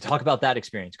 talk about that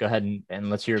experience. Go ahead and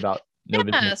let's hear about no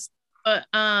business. Yes.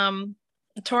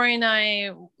 But Tori and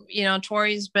I,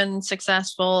 Tori's been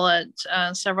successful at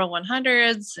several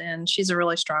 100s, and she's a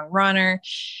really strong runner.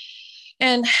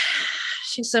 And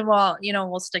she said, well,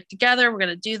 we'll stick together. We're going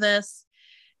to do this.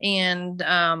 And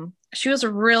she was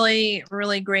a really,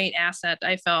 really great asset.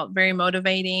 I felt very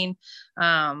motivating,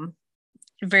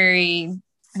 very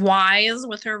wise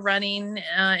with her running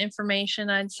information,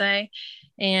 I'd say.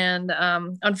 And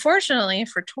unfortunately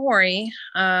for Tori,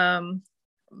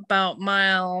 about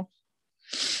mile,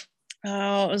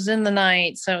 it was in the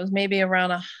night, so it was maybe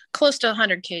around close to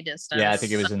 100K distance. Yeah, I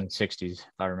think it was in the 60s, if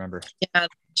I remember. Yeah,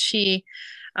 she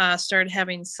started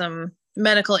having some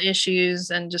medical issues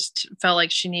and just felt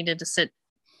like she needed to sit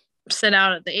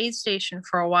out at the aid station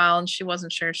for a while, and she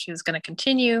wasn't sure she was going to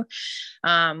continue.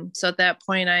 So at that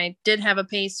point, I did have a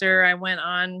pacer. I went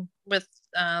on with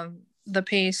the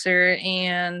pacer,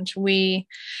 and we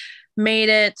made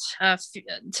it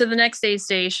to the next aid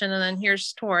station. And then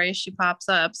here's Tori. She pops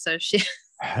up. So she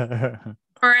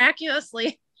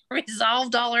miraculously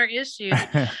resolved all her issues.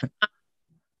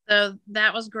 So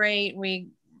that was great. We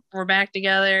were back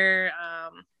together.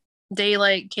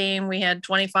 Daylight came. We had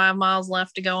 25 miles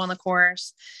left to go on the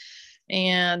course,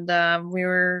 and we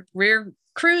were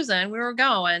cruising. We were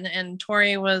going, and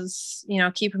Tori was,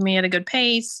 keeping me at a good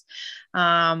pace.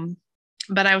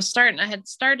 But I had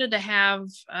started to have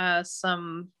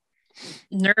some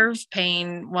nerve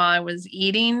pain while I was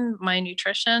eating my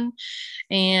nutrition,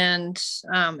 and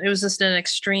it was just an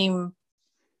extreme,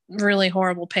 really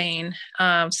horrible pain.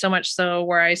 So much so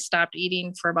where I stopped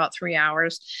eating for about 3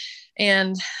 hours,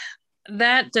 and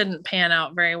that didn't pan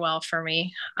out very well for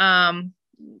me,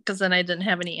 because then I didn't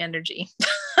have any energy.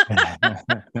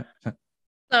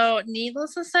 So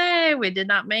needless to say, we did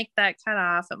not make that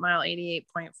cutoff at mile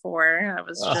 88.4. I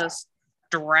was just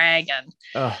dragging.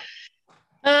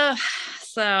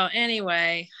 So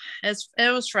anyway,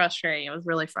 it was frustrating. It was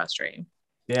really frustrating.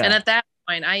 Yeah. And at that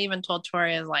point, I even told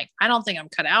Tori, I was like, I don't think I'm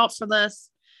cut out for this.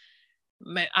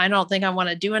 I don't think I want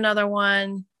to do another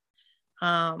one.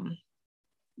 And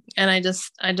I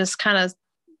just kind of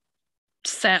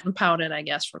sat and pouted, I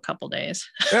guess, for a couple days.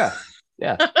 Yeah.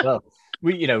 Yeah. Well,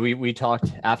 we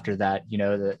talked after that,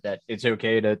 that it's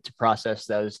okay to process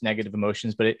those negative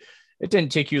emotions, but it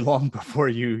didn't take you long before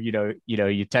you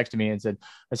texted me and said,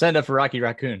 I signed up for Rocky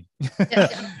Raccoon,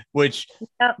 Yeah. which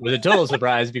Yep. was a total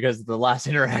surprise because the last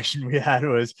interaction we had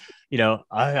was,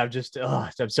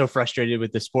 I'm so frustrated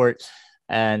with the sport.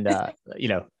 And,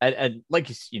 and like,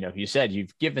 you said, you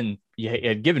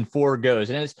had given 4 goes,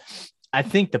 and I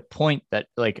think the point that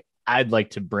like I'd like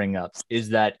to bring up is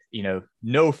that,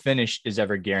 no finish is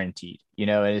ever guaranteed, and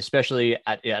especially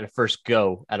at a first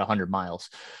go at 100 miles.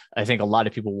 I think a lot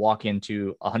of people walk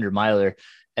into a 100 miler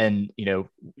and,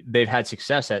 they've had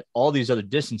success at all these other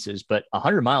distances, but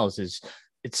 100 miles it's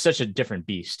such a different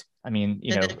beast. I mean,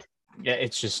 yeah,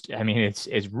 it's just, I mean, it's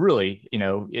really,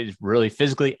 it's really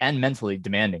physically and mentally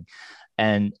demanding.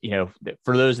 And,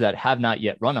 for those that have not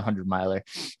yet run a 100 miler,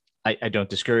 I don't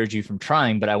discourage you from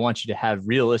trying, but I want you to have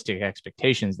realistic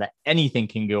expectations that anything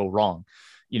can go wrong,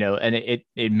 and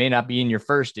it may not be in your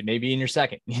first, it may be in your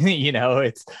second,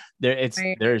 Right.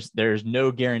 there's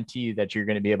no guarantee that you're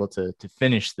going to be able to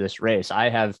finish this race.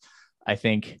 I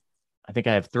think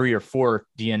I have 3 or 4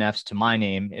 DNFs to my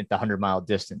name at the 100-mile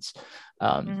distance.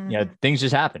 Things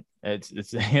just happen.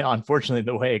 It's unfortunately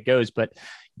the way it goes, but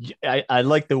I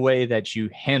like the way that you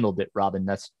handled it, Robyn.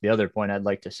 That's the other point I'd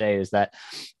like to say, is that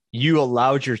you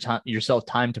allowed yourself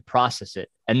time to process it.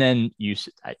 And then you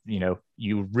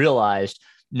realized,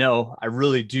 no, I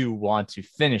really do want to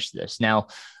finish this. Now,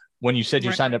 when you said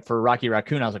you signed up for Rocky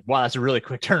Raccoon, I was like, wow, that's a really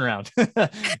quick turnaround.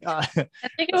 I think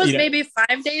it was maybe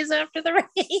 5 days after the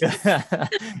race.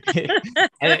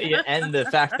 and the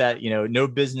fact that, no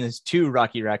business to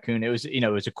Rocky Raccoon, it was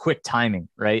a quick timing,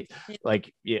 right?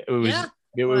 Like it was,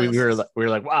 we were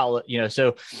like, wow,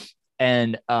 so,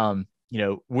 and,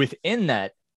 within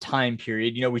that time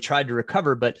period, we tried to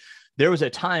recover, but there was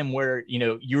a time where,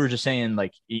 you were just saying,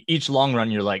 like, each long run,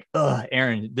 you're like, oh,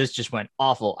 Aaron, this just went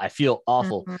awful. I feel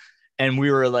awful. Mm-hmm. And we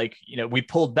were like, we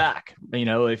pulled back,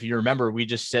 if you remember, we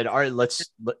just said, all right, let's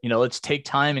take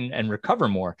time and recover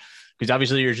more, because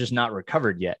obviously you're just not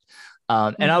recovered yet.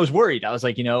 And I was worried. I was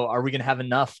like, are we going to have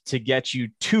enough to get you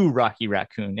to Rocky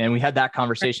Raccoon? And we had that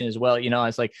conversation as well. I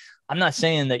was like, I'm not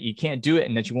saying that you can't do it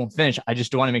and that you won't finish. I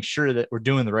just want to make sure that we're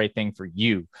doing the right thing for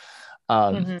you.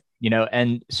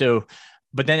 And so,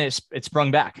 but then it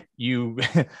sprung back. You,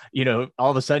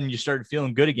 all of a sudden you started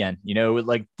feeling good again,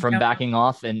 like from backing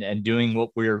off and doing what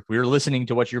we were listening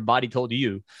to what your body told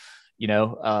you,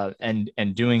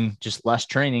 and doing just less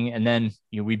training. And then,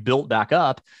 we built back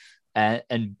up.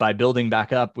 And by building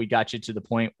back up, we got you to the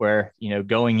point where,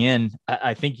 going in,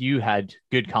 I think you had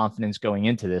good confidence going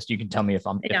into this. You can tell me if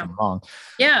I'm wrong.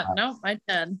 Yeah, no, I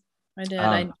did.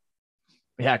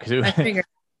 Because I figured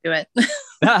do it.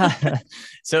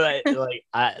 So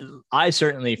I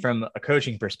certainly, from a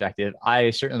coaching perspective, I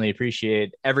certainly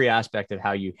appreciate every aspect of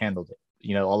how you handled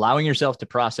it, allowing yourself to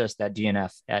process that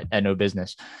DNF at no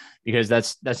business, because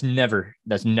that's never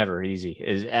easy,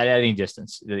 is at any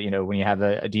distance, when you have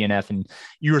a DNF and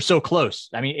you were so close.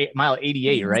 I mean, mile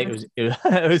 88, right?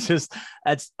 It was just,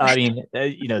 that's, I mean,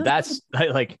 that's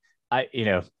like,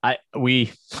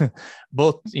 we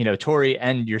both, Tori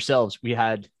and yourselves, we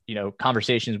had,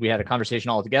 conversations. We had a conversation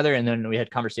all together, and then we had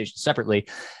conversations separately.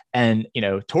 And,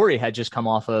 Tori had just come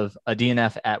off of a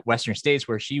DNF at Western States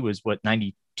where she was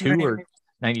 92 or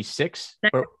 96?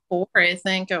 94, I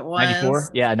think it was.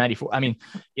 94? Yeah, 94. I mean,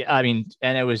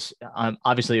 and it was,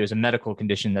 obviously it was a medical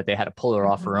condition that they had to pull her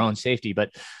off for her own safety,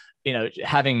 but,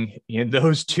 having,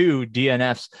 those 2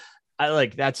 DNFs,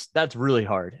 that's really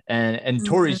hard. And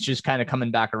Tori's just kind of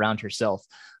coming back around herself.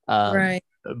 Right.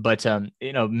 But,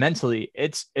 mentally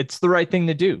it's the right thing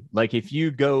to do. Like, if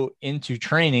you go into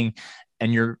training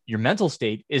and your mental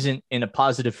state isn't in a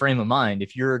positive frame of mind,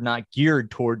 if you're not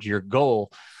geared towards your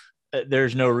goal,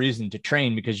 there's no reason to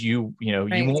train, because you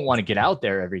won't want to get out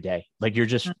there every day. Like, you're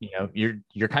just,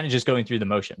 you're kind of just going through the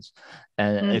motions,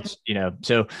 and it's,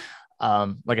 so,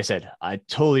 like I said, I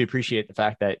totally appreciate the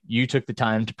fact that you took the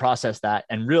time to process that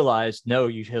and realized, no,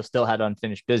 you still had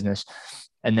unfinished business,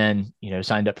 and then,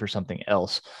 signed up for something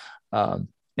else.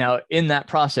 Now, in that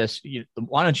process,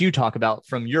 why don't you talk about,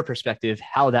 from your perspective,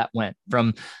 how that went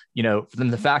from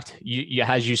the fact you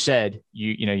as you said,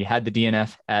 you had the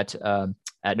DNF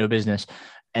at no business,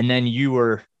 and then you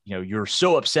were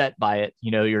so upset by it,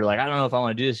 you're like, I don't know if I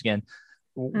want to do this again.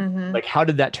 Like, how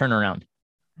did that turn around?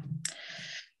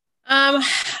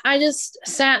 I just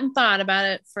sat and thought about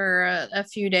it for a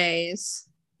few days,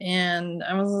 and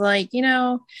I was like,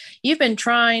 you've been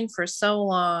trying for so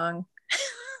long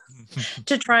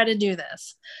to try to do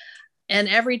this, and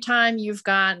every time you've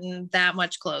gotten that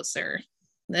much closer,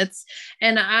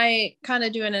 And I kind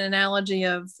of do an analogy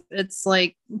of it's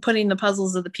like putting the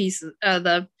puzzles of the pieces,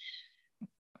 the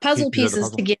puzzle pieces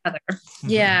together.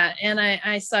 Yeah. And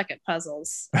I suck at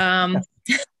puzzles.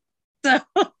 So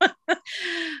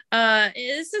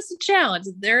it's just a challenge.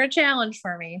 They're a challenge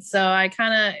for me. So I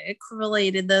kind of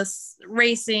equated this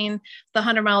racing the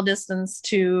 100-mile distance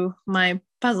to my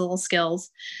puzzle skills.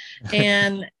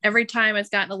 And every time it's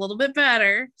gotten a little bit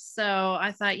better. So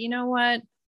I thought, you know what?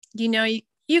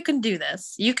 You can do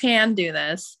this. You can do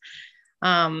this.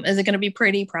 Is it going to be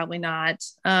pretty? Probably not.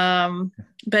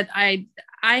 But I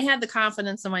had the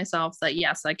confidence in myself that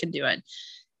yes, I could do it.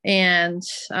 And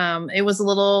it was a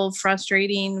little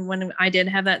frustrating when I did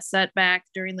have that setback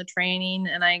during the training,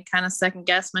 and I kind of second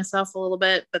guessed myself a little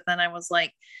bit. But then I was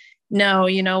like, no,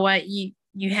 you know what? You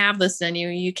have this in you.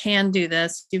 You can do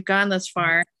this. You've gone this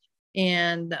far,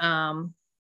 and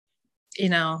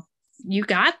you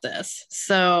got this.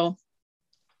 So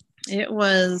it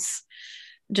was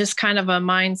just kind of a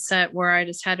mindset where I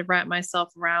just had to wrap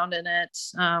myself around in it.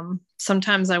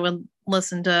 Sometimes I would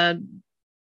listen to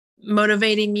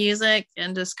motivating music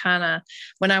and just kind of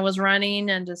when I was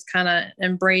running and just kind of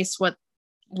embrace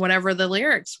whatever the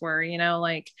lyrics were,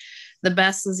 like the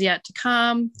best is yet to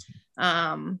come.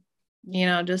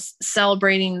 Just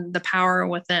celebrating the power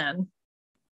within.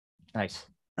 Nice.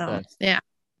 Yeah.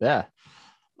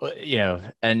 Well,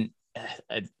 and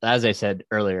as I said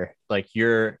earlier, like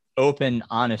your open,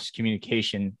 honest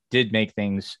communication did make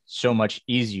things so much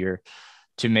easier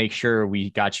to make sure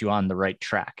we got you on the right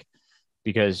track.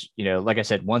 Because, like I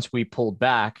said, once we pulled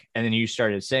back and then you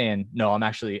started saying, no,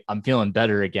 I'm feeling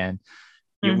better again.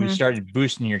 We started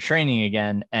boosting your training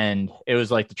again. And it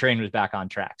was like the train was back on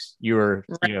tracks. You were,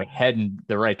 heading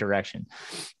the right direction.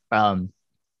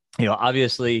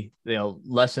 Obviously,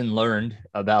 lesson learned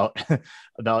about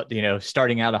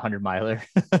starting out 100-miler.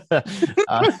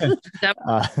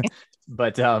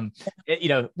 But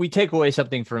we take away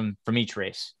something from each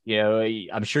race.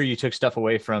 I'm sure you took stuff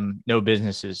away from no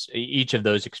businesses, each of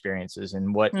those experiences,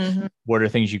 and what are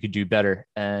things you could do better,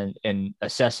 and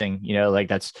assessing. Like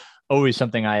that's always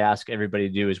something I ask everybody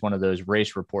to do is one of those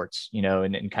race reports.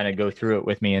 And kind of go through it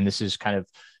with me. And this is kind of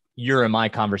your and my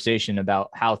conversation about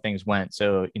how things went.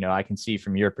 So I can see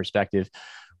from your perspective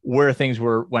where things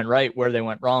went right, where they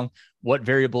went wrong, what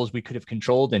variables we could have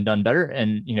controlled and done better,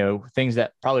 and things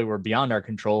that probably were beyond our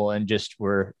control and just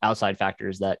were outside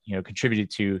factors that contributed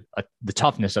to the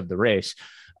toughness of the race.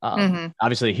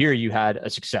 Obviously here you had a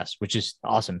success, which is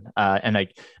awesome, and I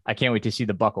can't wait to see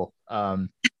the buckle.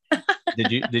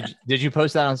 Did you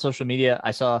post that on social media?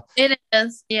 I saw it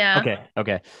is. Yeah.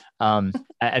 Okay.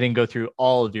 I didn't go through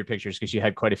all of your pictures because you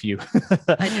had quite a few.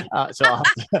 So I'll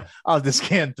have to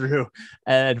scan through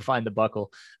and find the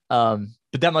buckle.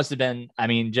 But that must have been,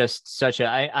 just such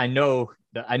I know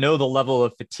the level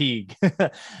of fatigue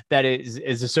that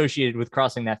is associated with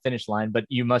crossing that finish line, but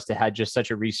you must have had just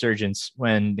such a resurgence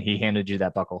when he handed you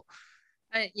that buckle.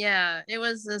 Yeah, it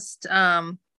was just,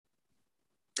 I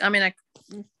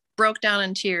broke down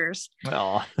in tears.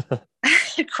 Oh.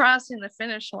 Crossing the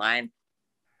finish line.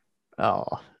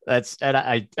 Oh, and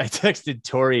I texted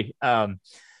Tori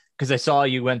because I saw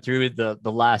you went through the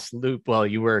last loop. Well,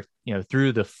 you were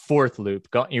through the fourth loop.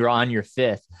 You're on your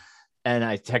fifth, and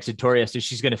I texted Tori. I said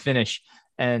she's going to finish,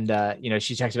 and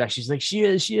she texted back. She's like, she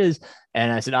is,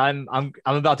 and I said I'm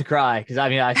about to cry because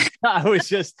I was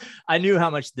just I knew how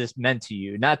much this meant to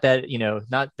you. Not that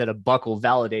a buckle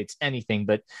validates anything,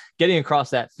 but getting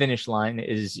across that finish line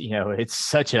is it's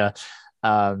such a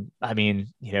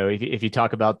if you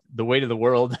talk about the weight of the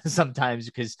world sometimes,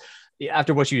 because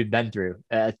after what you had been through,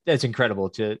 that's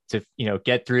incredible to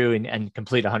get through and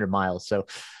complete 100 miles. So,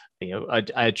 I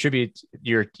attribute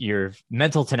your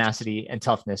mental tenacity and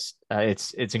toughness.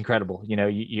 It's incredible.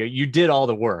 You did all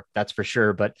the work, that's for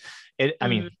sure. But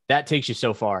that takes you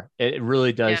so far. It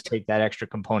really does take that extra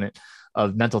component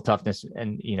of mental toughness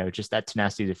and just that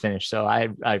tenacity to finish. So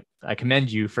I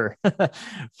commend you for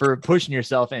for pushing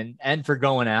yourself and for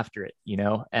going after it,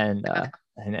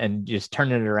 and just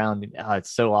turning it around. Oh,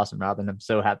 it's so awesome, Robyn. I'm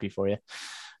so happy for you.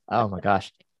 Oh my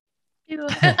gosh.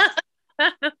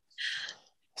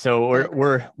 So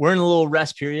we're in a little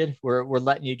rest period. We're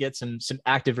letting you get some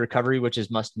active recovery, which is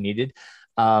much needed.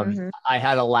 I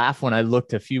had a laugh when I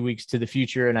looked a few weeks to the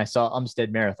future and I saw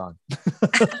Umstead Marathon.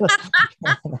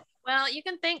 Well, you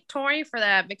can thank Tori for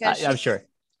that because I'm sure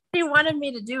she wanted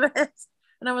me to do it,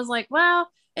 and I was like, "Well,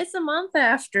 it's a month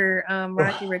after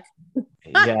Rocky Rick."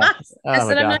 Yeah, I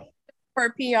said I'm not for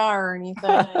a PR or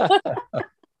anything.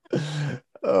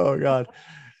 Oh God.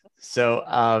 So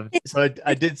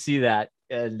I did see that,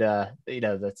 and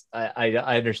that's I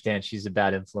understand she's a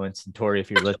bad influence, and Tori,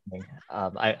 if you're listening,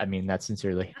 I mean that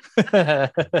sincerely.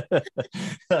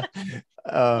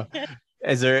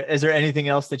 Is there anything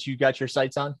else that you got your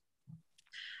sights on?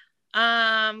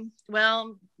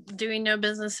 Well, doing no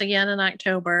business again in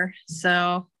October.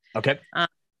 So okay.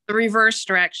 The reverse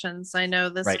directions. I know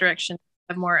this right. direction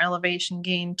have more elevation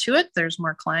gain to it. There's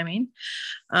more climbing.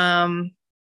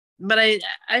 But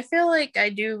I feel like I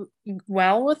do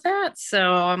well with that. So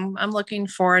I'm looking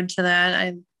forward to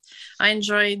that. I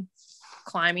enjoyed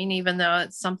climbing, even though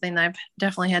it's something I've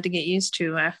definitely had to get used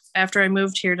to after I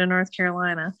moved here to North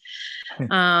Carolina.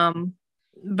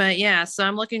 But yeah, so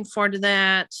I'm looking forward to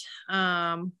that.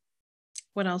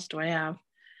 What else do I have?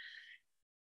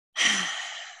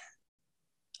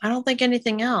 I don't think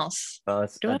anything else. Yeah.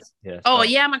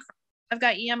 Yamacraw. I've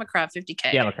got Yamacraw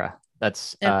 50K. Yamacraw.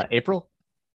 That's April?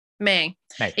 May.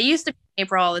 It used to be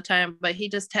April all the time, but he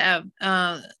just have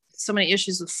so many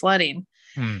issues with flooding.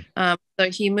 So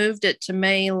he moved it to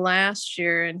May last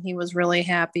year, and he was really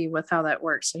happy with how that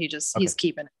works. So he's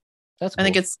keeping it. That's cool. I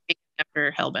think it's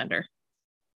after Hellbender.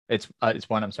 It's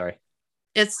one. I'm sorry.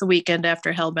 It's the weekend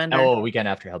after Hellbender. Oh, weekend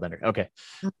after Hellbender. Okay.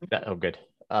 Good.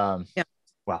 Yeah.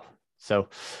 Wow. So,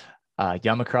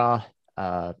 Yamacraw,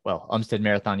 Umstead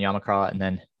Marathon, Yamacraw, and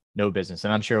then no business.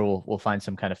 And I'm sure we'll find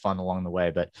some kind of fun along the way.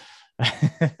 But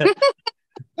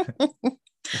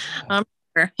I'm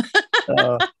sure.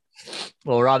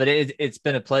 Well, Robyn, it's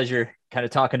been a pleasure kind of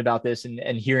talking about this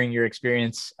and hearing your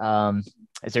experience.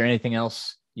 Is there anything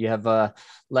else you have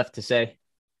left to say?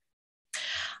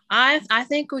 I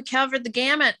think we covered the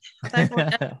gamut.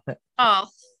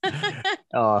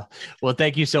 Well,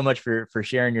 thank you so much for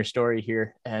sharing your story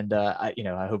here. And,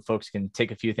 I hope folks can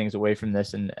take a few things away from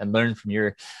this and learn from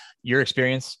your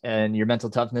experience and your mental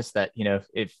toughness that,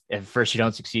 if at first you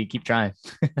don't succeed, keep trying.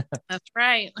 That's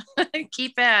right.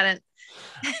 Keep at it.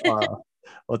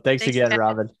 Well, thanks again,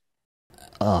 Robyn.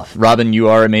 Robyn, you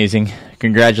are amazing.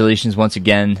 Congratulations once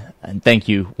again. And thank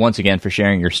you once again for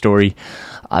sharing your story.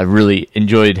 I really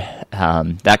enjoyed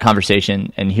that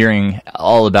conversation and hearing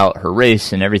all about her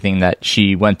race and everything that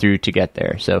she went through to get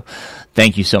there. So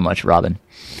thank you so much, Robyn.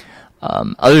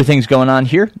 Other things going on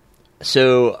here.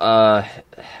 So,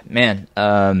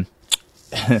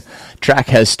 track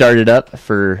has started up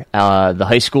for the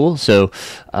high school. So,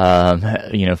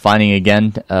 finding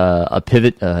again a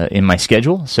pivot in my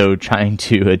schedule. So trying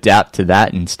to adapt to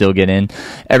that and still get in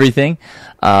everything.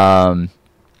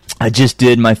 I just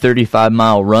did my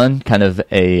 35-mile run, kind of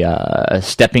a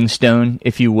stepping stone,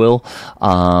 if you will,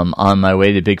 on my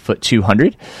way to Bigfoot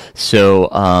 200. So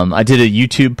I did a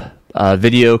YouTube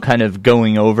video kind of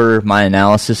going over my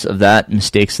analysis of that,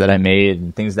 mistakes that I made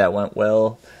and things that went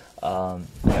well, how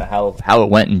it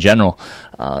went in general.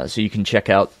 So you can check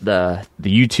out the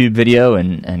YouTube video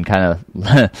and kind of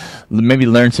maybe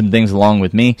learn some things along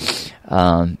with me.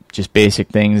 Just basic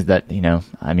things that,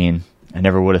 I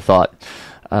never would have thought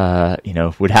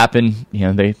would happen.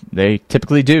 They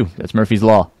typically do. That's Murphy's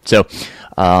Law. So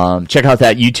check out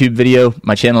that YouTube video.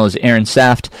 My channel is Aaron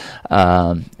Saft.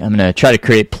 I'm going to try to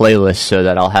create playlists so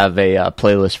that I'll have a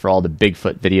playlist for all the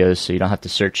Bigfoot videos so you don't have to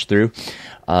search through.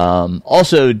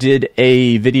 Also did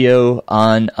a video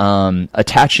on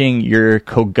attaching your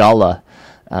Kogala,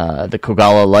 the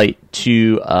Kogala light,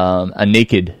 to a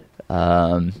naked,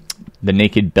 the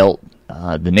naked belt.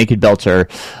 The naked belts are,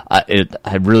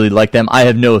 I really like them. I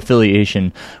have no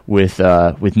affiliation with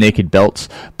naked belts,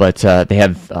 but they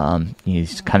have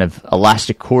these kind of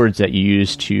elastic cords that you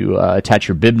use to attach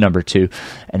your bib number to,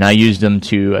 and I used them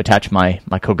to attach my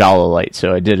Kogala light.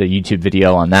 So I did a YouTube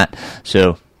video on that.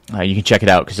 So you can check it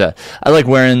out because I like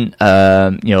wearing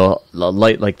a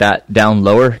light like that down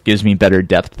lower. Gives me better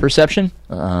depth perception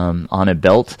on a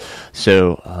belt.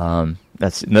 So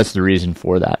that's the reason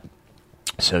for that.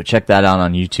 So check that out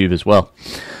on YouTube as well.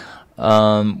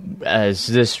 As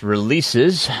this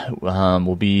releases,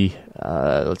 will be,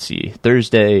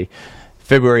 Thursday,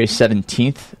 February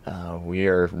 17th. We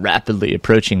are rapidly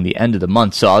approaching the end of the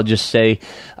month. So I'll just say,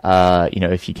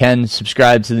 if you can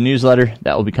subscribe to the newsletter,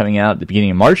 that will be coming out at the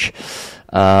beginning of March.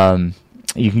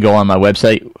 You can go on my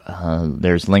website.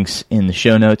 There's links in the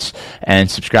show notes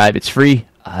and subscribe. It's free.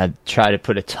 I try to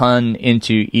put a ton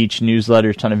into each newsletter,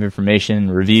 a ton of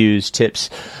information, reviews, tips,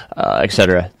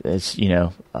 etc.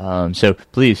 So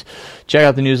please check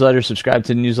out the newsletter, subscribe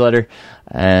to the newsletter,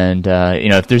 and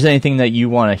if there's anything that you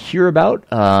want to hear about,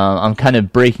 I'm kind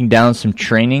of breaking down some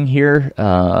training here.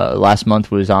 Last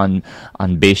month was on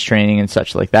base training and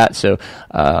such like that. So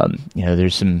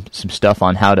there's some stuff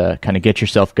on how to kind of get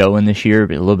yourself going this year,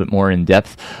 but a little bit more in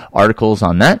depth articles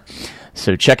on that.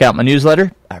 So check out my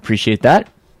newsletter. I appreciate that.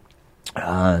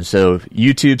 So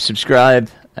YouTube, subscribe,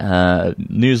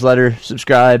 newsletter,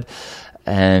 subscribe,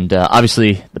 and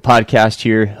obviously the podcast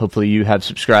here, hopefully you have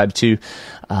subscribed to.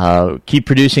 Keep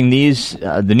producing these.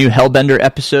 The new Hellbender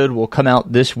episode will come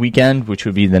out this weekend, which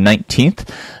would be the 19th.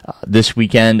 This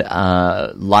weekend,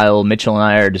 Lyle Mitchell and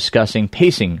I are discussing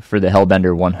pacing for the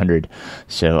Hellbender 100.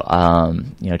 So,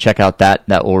 check out that.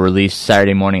 That will release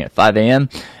Saturday morning at 5 a.m.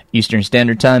 Eastern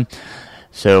Standard Time.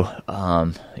 So,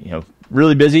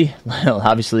 really busy.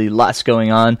 Obviously, lots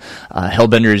going on.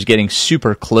 Hellbender is getting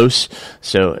super close,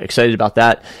 so excited about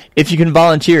that. If you can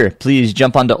volunteer, please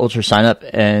jump onto Ultra Sign Up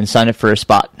and sign up for a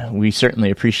spot. We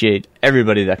certainly appreciate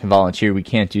everybody that can volunteer. We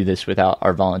can't do this without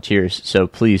our volunteers, so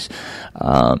please,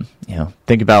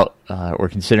 think about or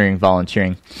considering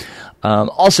volunteering.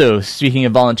 Also, speaking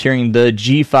of volunteering, the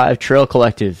G5 Trail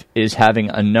Collective is having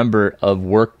a number of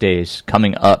work days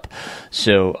coming up.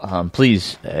 So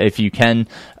please, if you can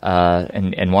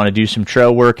and want to do some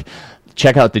trail work,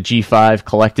 check out the G5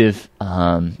 Collective,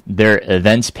 their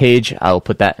events page. I'll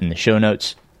put that in the show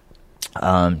notes.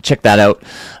 Check that out.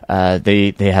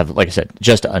 They have, like I said,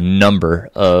 just a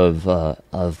number of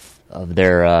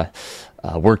their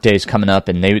work days coming up,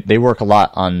 and they work a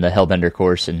lot on the Hellbender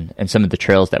course and some of the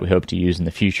trails that we hope to use in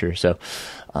the future. So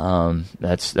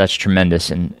that's tremendous,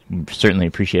 and certainly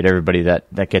appreciate everybody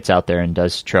that gets out there and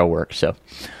does trail work. So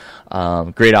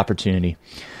great opportunity.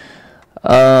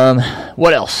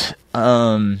 What else?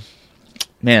 As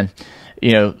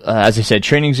I said,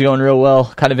 training's going real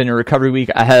well, kind of in a recovery week.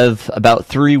 I have about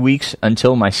 3 weeks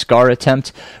until my SCAR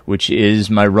attempt, which is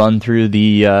my run through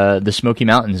the Smoky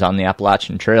Mountains on the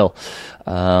Appalachian Trail.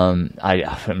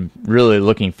 I'm really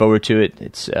looking forward to it.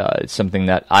 It's something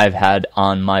that I've had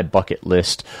on my bucket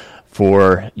list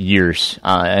for years.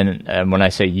 And when I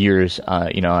say years,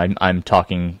 I'm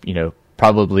talking,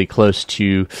 probably close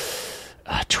to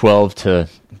 12 to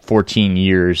 14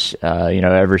 years,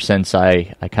 ever since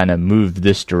I kind of moved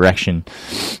this direction.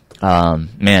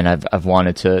 I've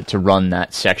wanted to run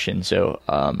that section. So,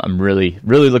 I'm really,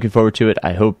 really looking forward to it.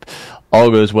 I hope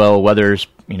all goes well. Weather's,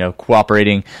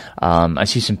 cooperating. I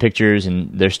see some pictures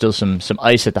and there's still some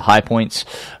ice at the high points.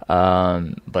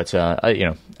 But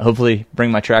hopefully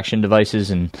bring my traction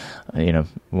devices and,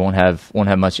 won't have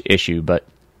much issue, but,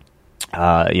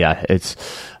 it's,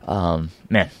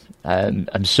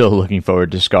 I'm so looking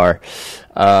forward to SCAR.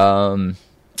 And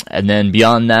then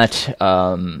beyond that,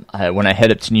 when I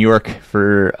head up to New York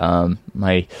for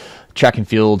my track and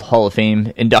field Hall of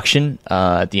Fame induction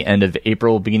at the end of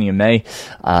April, beginning of May,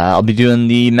 I'll be doing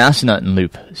the Massanutten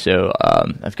Loop. So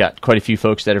I've got quite a few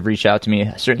folks that have reached out to me.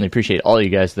 I certainly appreciate all you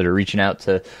guys that are reaching out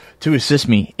to assist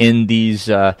me in these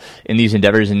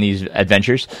endeavors, in these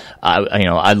adventures.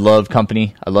 I love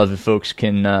company. I love if folks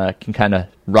can kind of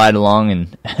ride along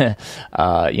and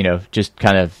just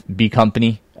kind of be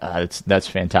company. That's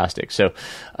fantastic. So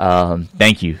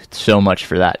thank you so much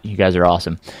for that. You guys are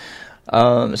awesome.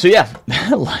 Like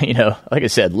I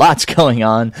said, lots going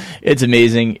on. It's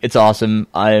amazing. It's awesome.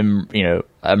 I'm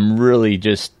really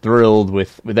just thrilled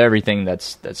with everything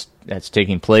that's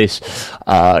taking place.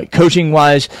 Coaching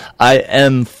wise, I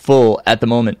am full at the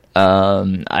moment.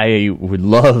 I would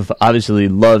obviously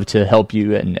love to help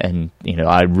you, and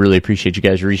I really appreciate you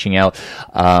guys reaching out.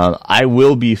 I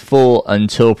will be full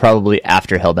until probably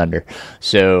after Hellbender.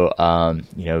 So,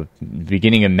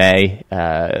 beginning of May,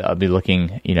 I'll be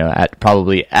looking, at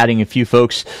probably adding a few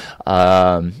folks.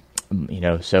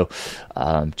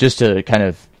 Just to kind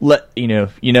of let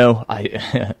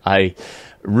I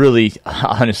really,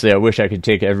 honestly, I wish I could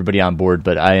take everybody on board,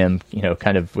 but I am,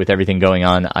 kind of with everything going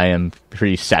on, I am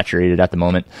pretty saturated at the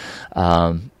moment.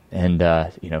 But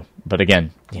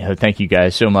again, thank you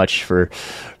guys so much for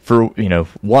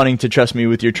wanting to trust me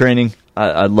with your training.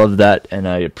 I love that, and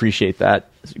I appreciate that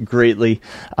greatly.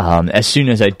 As soon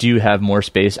as I do have more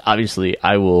space, obviously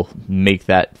I will make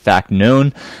that fact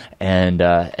known, and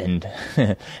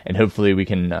hopefully we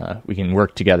can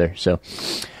work together. So,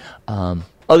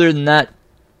 other than that,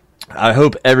 I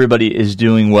hope everybody is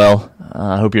doing well.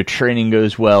 I hope your training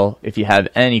goes well. If you have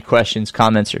any questions,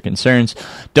 comments, or concerns,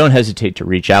 don't hesitate to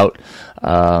reach out.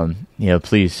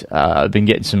 Please. I've been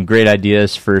getting some great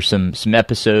ideas for some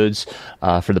episodes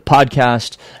for the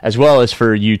podcast, as well as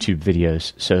for YouTube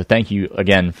videos. So thank you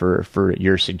again for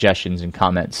your suggestions and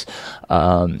comments.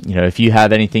 If you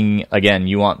have anything, again,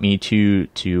 you want me to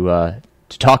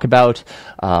to talk about,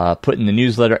 put in the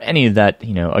newsletter, any of that,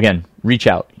 again, reach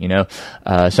out.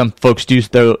 Some folks do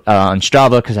though on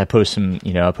Strava, because I post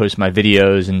I post my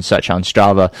videos and such on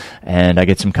Strava, and I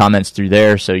get some comments through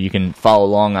there. So you can follow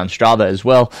along on Strava as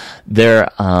well. There,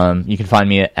 you can find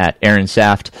me at Aaron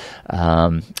Saft,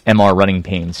 MR Running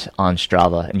Pains on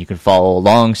Strava, and you can follow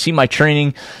along, see my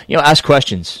training, ask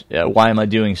questions. Why am I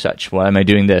doing such? Why am I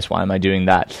doing this? Why am I doing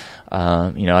that?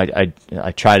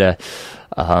 I try to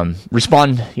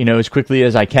respond, as quickly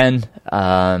as I can.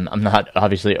 I'm not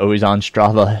obviously always on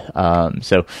Strava,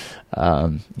 so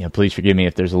please forgive me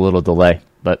if there's a little delay.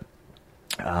 But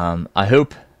I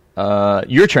hope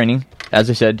your training, as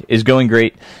I said, is going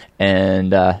great.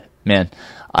 And man,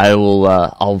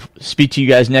 I'll speak to you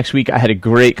guys next week. I had a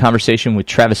great conversation with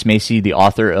Travis Macy, the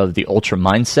author of The Ultra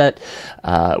Mindset.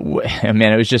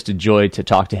 Man, it was just a joy to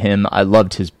talk to him. I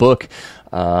loved his book.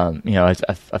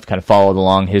 I've kind of followed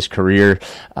along his career,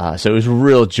 so it was a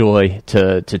real joy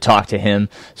to talk to him.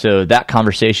 So that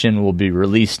conversation will be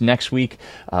released next week,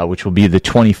 which will be the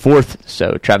 24th.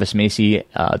 So Travis Macy,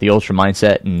 the Ultra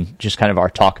Mindset, and just kind of our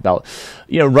talk about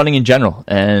running in general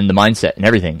and the mindset and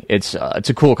everything. It's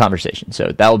a cool conversation.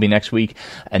 So that will be next week,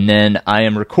 and then I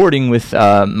am recording with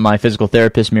my physical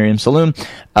therapist Miriam Saloom.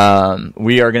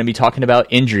 We are going to be talking about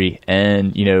injury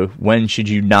and when should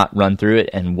you not run through it,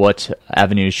 and what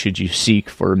avenues should you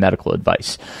seek for medical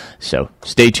advice. So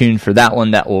stay tuned for that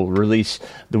one. That will release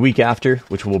the week after,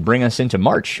 which will bring us into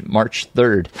March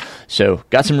 3rd. So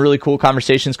got some really cool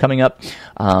conversations coming up.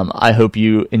 I hope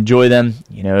you enjoy them.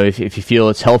 If you feel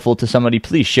it's helpful to somebody,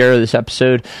 please share this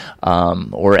episode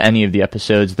or any of the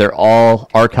episodes. They're all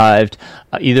archived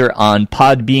either on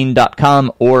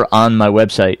podbean.com or on my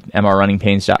website,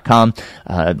 mrrunningpains.com.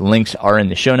 The links are in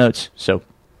the show notes. So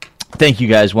thank you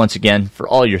guys once again for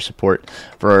all your support,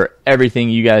 for everything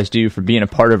you guys do, for being a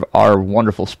part of our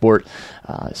wonderful sport.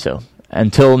 So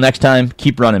until next time,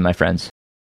 keep running, my friends.